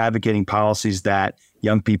policies, advocating policies that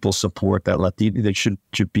young people support, that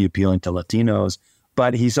should be appealing to Latinos.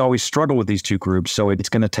 But he's always struggled with these two groups, so it's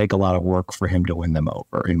going to take a lot of work for him to win them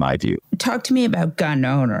over, in my view. Talk to me about gun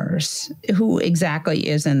owners. Who exactly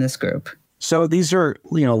is in this group? So these are,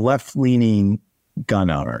 left-leaning gun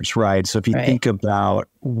owners, right? So if you think about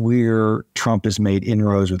where Trump has made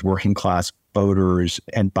inroads with working class voters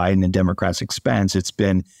and Biden and Democrats' expense, it's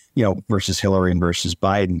been, versus Hillary and versus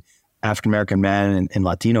Biden. African-American men and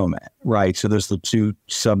Latino men, right? So there's the two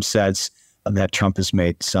subsets that Trump has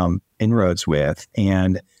made some inroads with,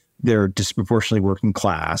 and they're disproportionately working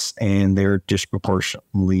class and they're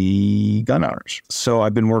disproportionately gun owners. So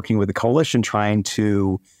I've been working with the coalition trying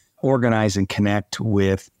to organize and connect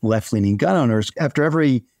with left-leaning gun owners after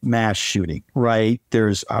every mass shooting, right?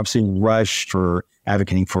 There's obviously a rush for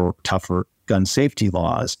advocating for tougher gun safety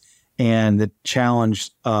laws. And the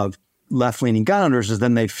challenge of left-leaning gun owners is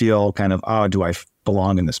then they feel kind of, oh, do I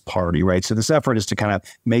belong in this party, right? So this effort is to kind of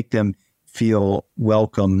make them feel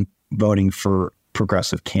welcome voting for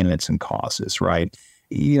progressive candidates and causes, right?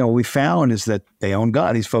 You know, we found is that they own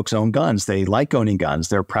guns. These folks own guns. They like owning guns.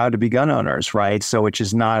 They're proud to be gun owners, right? So which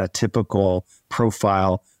is not a typical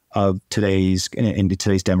profile of today's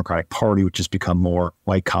Democratic Party, which has become more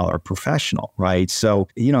white collar professional, right? So,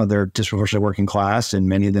 you know, they're disproportionately working class and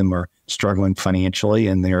many of them are struggling financially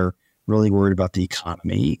and they're really worried about the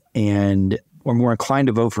economy and are more inclined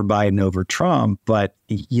to vote for Biden over Trump, but,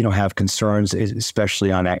 you know, have concerns,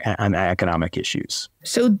 especially on economic issues.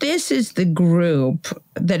 So this is the group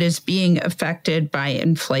that is being affected by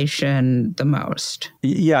inflation the most.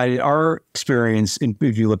 Yeah, our experience,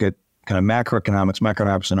 if you look at kind of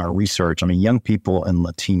macroeconomics in our research, I mean, young people and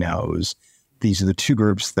Latinos, these are the two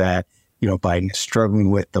groups that, you know, Biden is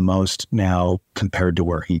struggling with the most now compared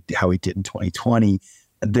to how he did in 2020.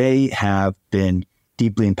 They have been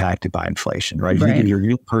deeply impacted by inflation, right? Right. If you're a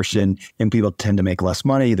young person and people tend to make less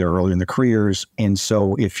money, they're early in their careers. And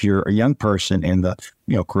so if you're a young person and the,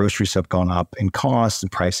 you know, groceries have gone up in cost, the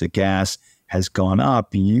price of gas has gone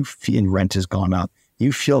up, and rent has gone up,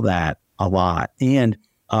 you feel that a lot. And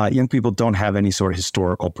young people don't have any sort of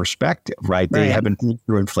historical perspective, right? They haven't been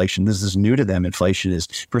through inflation. This is new to them. Inflation is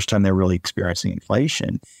the first time they're really experiencing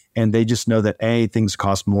inflation. And they just know that A, things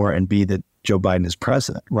cost more, and B, that Joe Biden is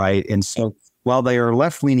president, right? And so while they are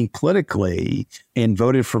left-leaning politically and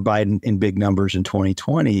voted for Biden in big numbers in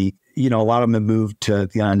 2020, you know, a lot of them have moved to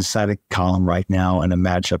the undecided column right now in a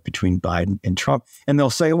matchup between Biden and Trump. And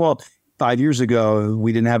they'll say, well, 5 years ago,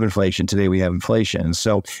 we didn't have inflation. Today, we have inflation.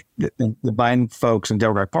 So the Biden folks and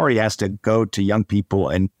Democratic Party has to go to young people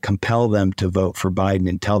and compel them to vote for Biden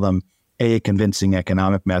and tell them, A, convincing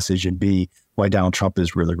economic message, and B, why Donald Trump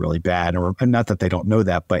is really, really bad. Or not that they don't know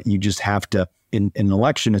that, but you just have to, in an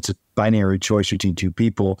election, it's a binary choice between two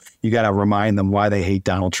people. You got to remind them why they hate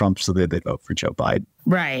Donald Trump so that they vote for Joe Biden.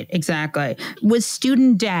 Right, exactly. With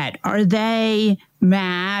student debt, are they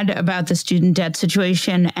mad about the student debt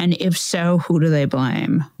situation? And if so, who do they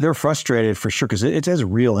blame? They're frustrated for sure because it has a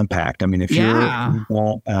real impact. I mean, if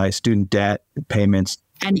you're student debt payments,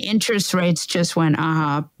 and interest rates just went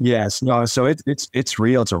up. Yes, no. So it's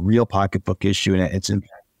real. It's a real pocketbook issue, and it's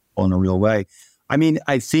impactful in a real way. I mean,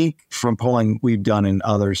 I think from polling we've done and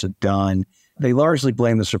others have done, they largely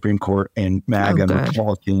blame the Supreme Court and MAGA and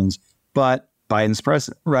Republicans, but Biden's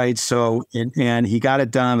president, right? So, and he got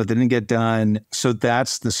it done, but they didn't get done. So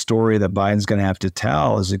that's the story that Biden's going to have to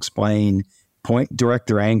tell, is explain, direct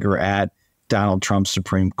their anger at Donald Trump's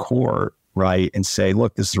Supreme Court, right? And say,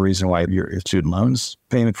 look, this is the reason why your student loans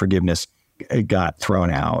payment forgiveness got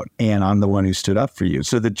thrown out. And I'm the one who stood up for you.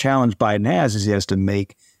 So the challenge Biden has is he has to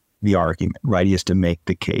make the argument, right? He has to make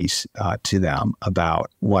the case to them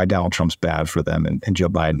about why Donald Trump's bad for them and Joe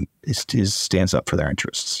Biden stands up for their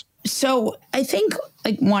interests. So I think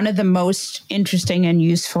like one of the most interesting and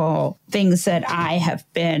useful things that I have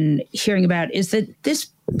been hearing about is that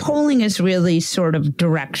this polling is really sort of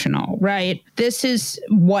directional, right? This is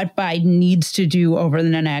what Biden needs to do over the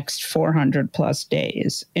next 400 plus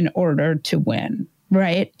days in order to win,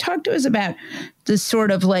 right? Talk to us about the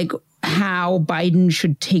sort of like how Biden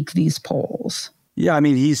should take these polls. Yeah, I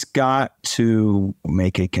mean, he's got to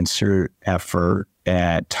make a concerted effort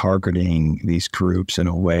at targeting these groups in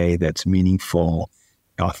a way that's meaningful,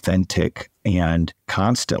 authentic, and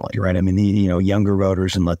constantly, right? I mean, younger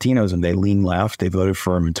voters and Latinos, and they lean left, they voted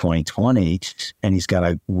for him in 2020, and he's got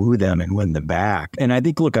to woo them and win them back. And I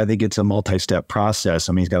think it's a multi-step process.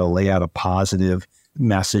 I mean, he's got to lay out a positive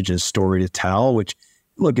message and story to tell, which,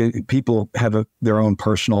 look, people have their own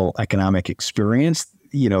personal economic experience.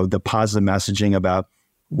 You know, the positive messaging about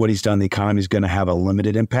what he's done in the economy is going to have a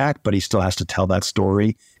limited impact, but he still has to tell that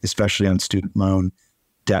story, especially on student loan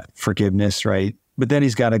debt forgiveness, right? But then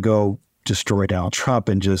he's got to go destroy Donald Trump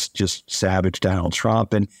and just savage Donald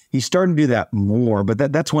Trump. And he's starting to do that more.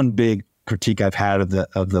 But that's one big critique I've had of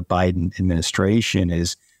the Biden administration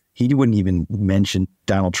is he wouldn't even mention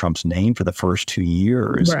Donald Trump's name for the first 2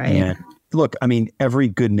 years. Right. And look, I mean, every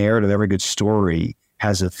good narrative, every good story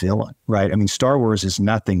has a villain, right? I mean, Star Wars is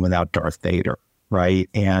nothing without Darth Vader, right?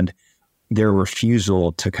 And their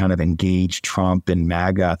refusal to kind of engage Trump and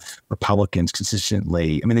MAGA Republicans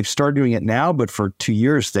consistently. I mean, they've started doing it now, but for 2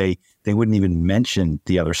 years, they wouldn't even mention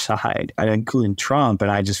the other side, including Trump. And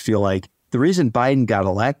I just feel like the reason Biden got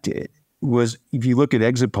elected was, if you look at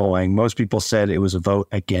exit polling, most people said it was a vote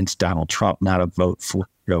against Donald Trump, not a vote for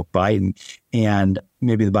Biden. And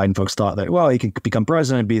maybe the Biden folks thought that, well, he could become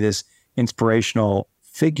president and be this inspirational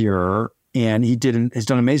figure. And has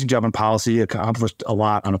done an amazing job on policy, accomplished a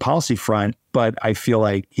lot on a policy front. But I feel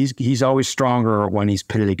like he's always stronger when he's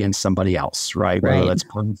pitted against somebody else, right? Whether that's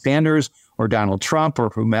Bernie Sanders or Donald Trump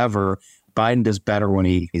or whomever. Biden does better when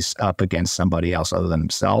he's up against somebody else other than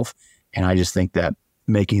himself. And I just think that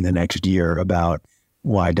making the next year about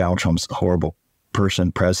why Donald Trump's a horrible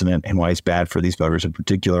person, president, and why he's bad for these voters in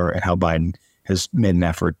particular, and how Biden has made an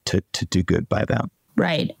effort to do good by them.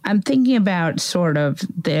 Right. I'm thinking about sort of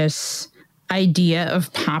this idea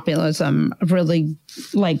of populism, really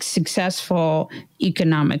like successful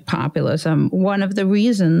economic populism. One of the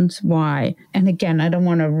reasons why, and again, I don't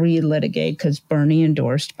want to relitigate because Bernie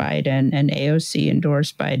endorsed Biden and AOC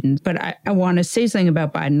endorsed Biden, but I want to say something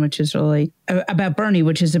about Biden, which is really about Bernie,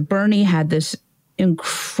 which is that Bernie had this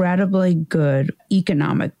incredibly good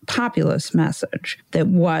economic populist message that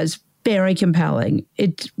was very compelling.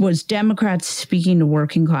 It was Democrats speaking to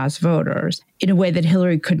working class voters in a way that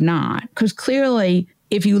Hillary could not. Because clearly,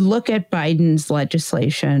 if you look at Biden's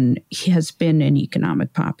legislation, he has been an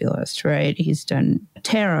economic populist, right? He's done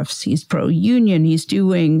tariffs, he's pro-union, he's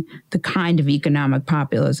doing the kind of economic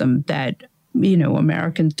populism that,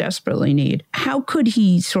 Americans desperately need. How could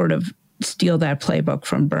he sort of steal that playbook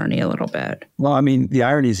from Bernie a little bit? Well, I mean, the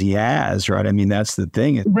irony is he has, right? I mean, that's the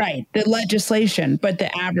thing. Right. The legislation, but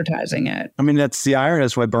the advertising it. I mean, that's the irony.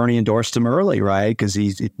 That's why Bernie endorsed him early, right? Because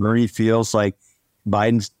Bernie feels like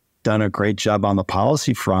Biden's done a great job on the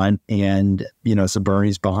policy front, and, so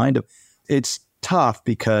Bernie's behind him. It's tough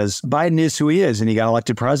because Biden is who he is, and he got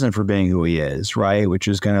elected president for being who he is, right? Which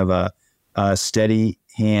is kind of a steady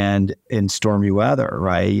hand in stormy weather,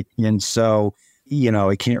 right? And so he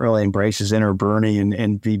can't really embrace his inner Bernie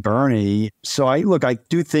and be Bernie. So I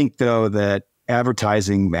do think, though, that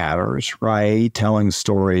advertising matters, right? Telling the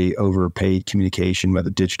story over paid communication, whether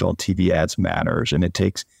digital and TV ads, matters, and it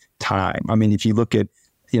takes time. I mean, if you look at,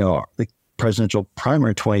 the presidential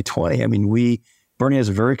primary 2020, I mean, Bernie has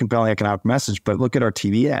a very compelling economic message, but look at our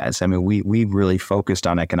TV ads. I mean, we really focused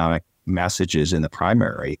on economic messages in the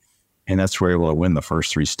primary, and that's where we were able to win the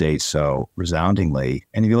first 3 states so resoundingly.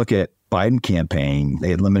 And if you look at Biden campaign, they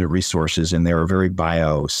had limited resources and they were very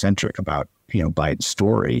biocentric about, Biden's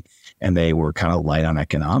story, and they were kind of light on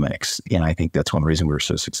economics. And I think that's one reason we were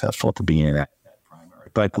so successful at the beginning of that primary.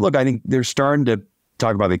 But look, I think they're starting to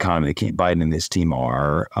talk about the economy. Biden and his team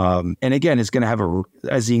are. And again, it's going to have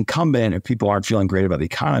as the incumbent, if people aren't feeling great about the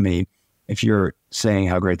economy, if you're saying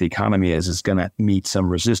how great the economy is, it's going to meet some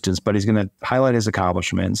resistance, but he's going to highlight his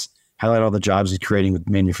accomplishments, highlight all the jobs he's creating with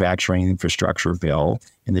manufacturing infrastructure bill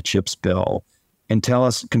and the CHIPS bill, and tell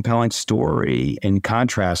us a compelling story and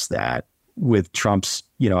contrast that with Trump's,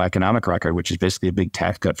 economic record, which is basically a big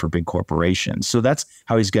tax cut for big corporations. So that's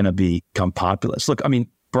how he's going to become populist. Look, I mean,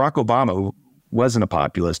 Barack Obama, who wasn't a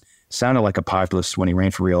populist, sounded like a populist when he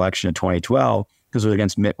ran for re-election in 2012 because it was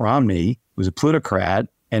against Mitt Romney, who was a plutocrat,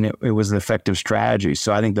 and it was an effective strategy.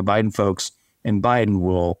 So I think the Biden folks and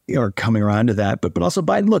Biden are coming around to that. But also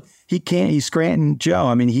Biden, look, he's Scranton Joe.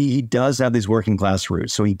 I mean, he does have these working class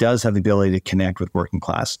roots. So he does have the ability to connect with working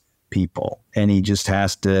class people. And he just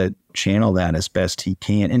has to channel that as best he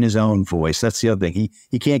can in his own voice. That's the other thing.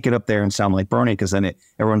 He can't get up there and sound like Bernie because then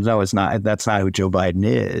everyone knows that's not who Joe Biden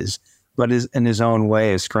is. But in his own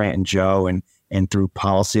way as Scranton Joe and through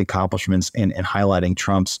policy accomplishments and highlighting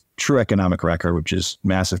Trump's true economic record, which is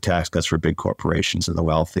massive tax cuts for big corporations and the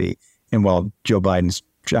wealthy. And while Joe Biden's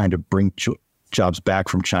trying to bring jobs back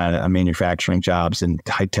from China, manufacturing jobs and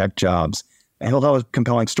high-tech jobs, he'll have a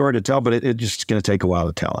compelling story to tell, but it's just going to take a while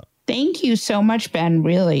to tell it. Thank you so much, Ben.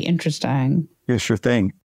 Really interesting. Yeah, sure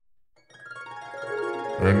thing.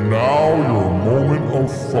 And now your moment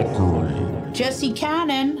of fuckery. Jesse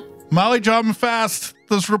Cannon. Molly, Job, and Fast.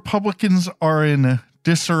 Those Republicans are in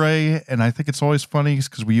disarray, and I think it's always funny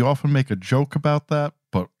because we often make a joke about that.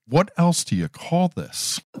 But what else do you call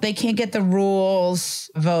this? They can't get the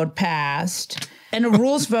rules vote passed. And a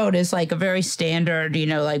rules vote is like a very standard,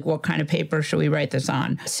 like what kind of paper should we write this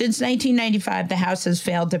on? Since 1995, the House has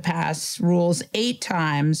failed to pass rules 8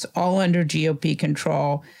 times, all under GOP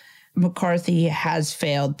control. McCarthy has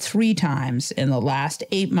failed 3 times in the last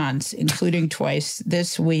 8 months, including twice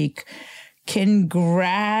this week.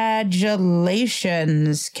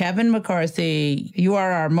 Congratulations, Kevin McCarthy. You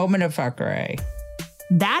are our moment of fuckery.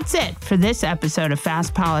 That's it for this episode of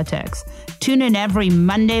Fast Politics. Tune in every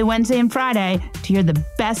Monday, Wednesday, and Friday to hear the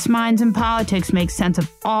best minds in politics make sense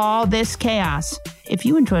of all this chaos. If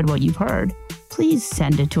you enjoyed what you've heard, please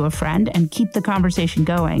send it to a friend and keep the conversation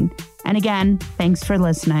going. And again, thanks for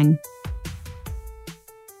listening.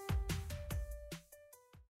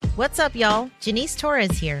 What's up, y'all? Janice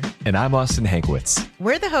Torres here. And I'm Austin Hankwitz.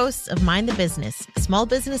 We're the hosts of Mind the Business, Small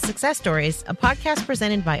Business Success Stories, a podcast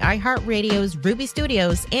presented by iHeartRadio's Ruby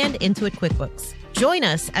Studios and Intuit QuickBooks. Join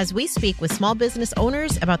us as we speak with small business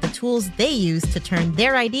owners about the tools they use to turn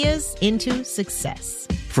their ideas into success.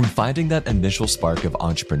 From finding that initial spark of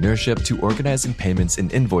entrepreneurship to organizing payments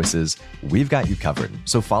and invoices, we've got you covered.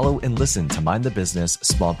 So follow and listen to Mind the Business,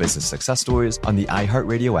 Small Business Success Stories on the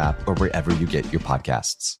iHeartRadio app or wherever you get your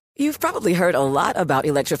podcasts. You've probably heard a lot about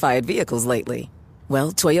electrified vehicles lately.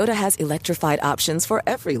 Well, Toyota has electrified options for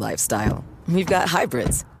every lifestyle. We've got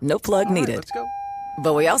hybrids, no plug needed. Let's go.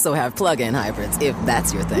 But we also have plug-in hybrids, if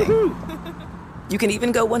that's your thing. Woo-hoo! You can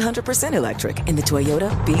even go 100% electric in the Toyota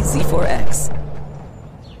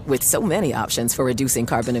bZ4X. With so many options for reducing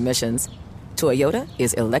carbon emissions, Toyota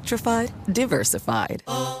is electrified, diversified.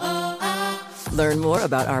 Learn more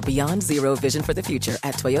about our Beyond Zero vision for the future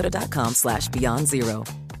at toyota.com/Beyond Zero.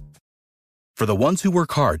 For the ones who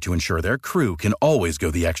work hard to ensure their crew can always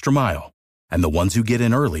go the extra mile, and the ones who get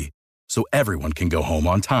in early so everyone can go home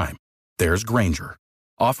on time, there's Grainger,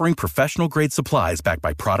 offering professional-grade supplies backed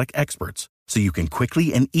by product experts so you can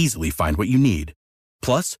quickly and easily find what you need.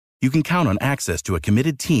 Plus, you can count on access to a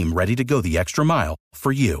committed team ready to go the extra mile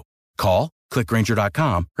for you. Call, click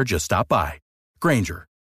Grainger.com, or just stop by. Grainger,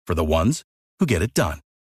 for the ones who get it done.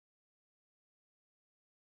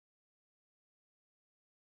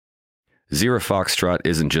 Zero Foxtrot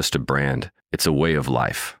isn't just a brand, it's a way of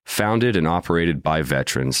life. Founded and operated by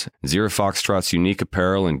veterans, Zero Foxtrot's unique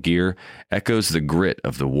apparel and gear echoes the grit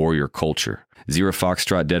of the warrior culture. Zero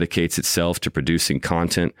Foxtrot dedicates itself to producing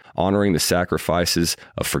content, honoring the sacrifices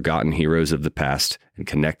of forgotten heroes of the past, and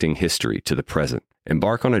connecting history to the present.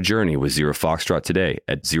 Embark on a journey with Zero Foxtrot today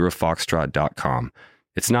at zerofoxtrot.com.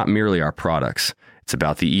 It's not merely our products, it's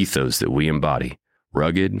about the ethos that we embody.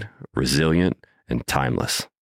 Rugged, resilient, and timeless.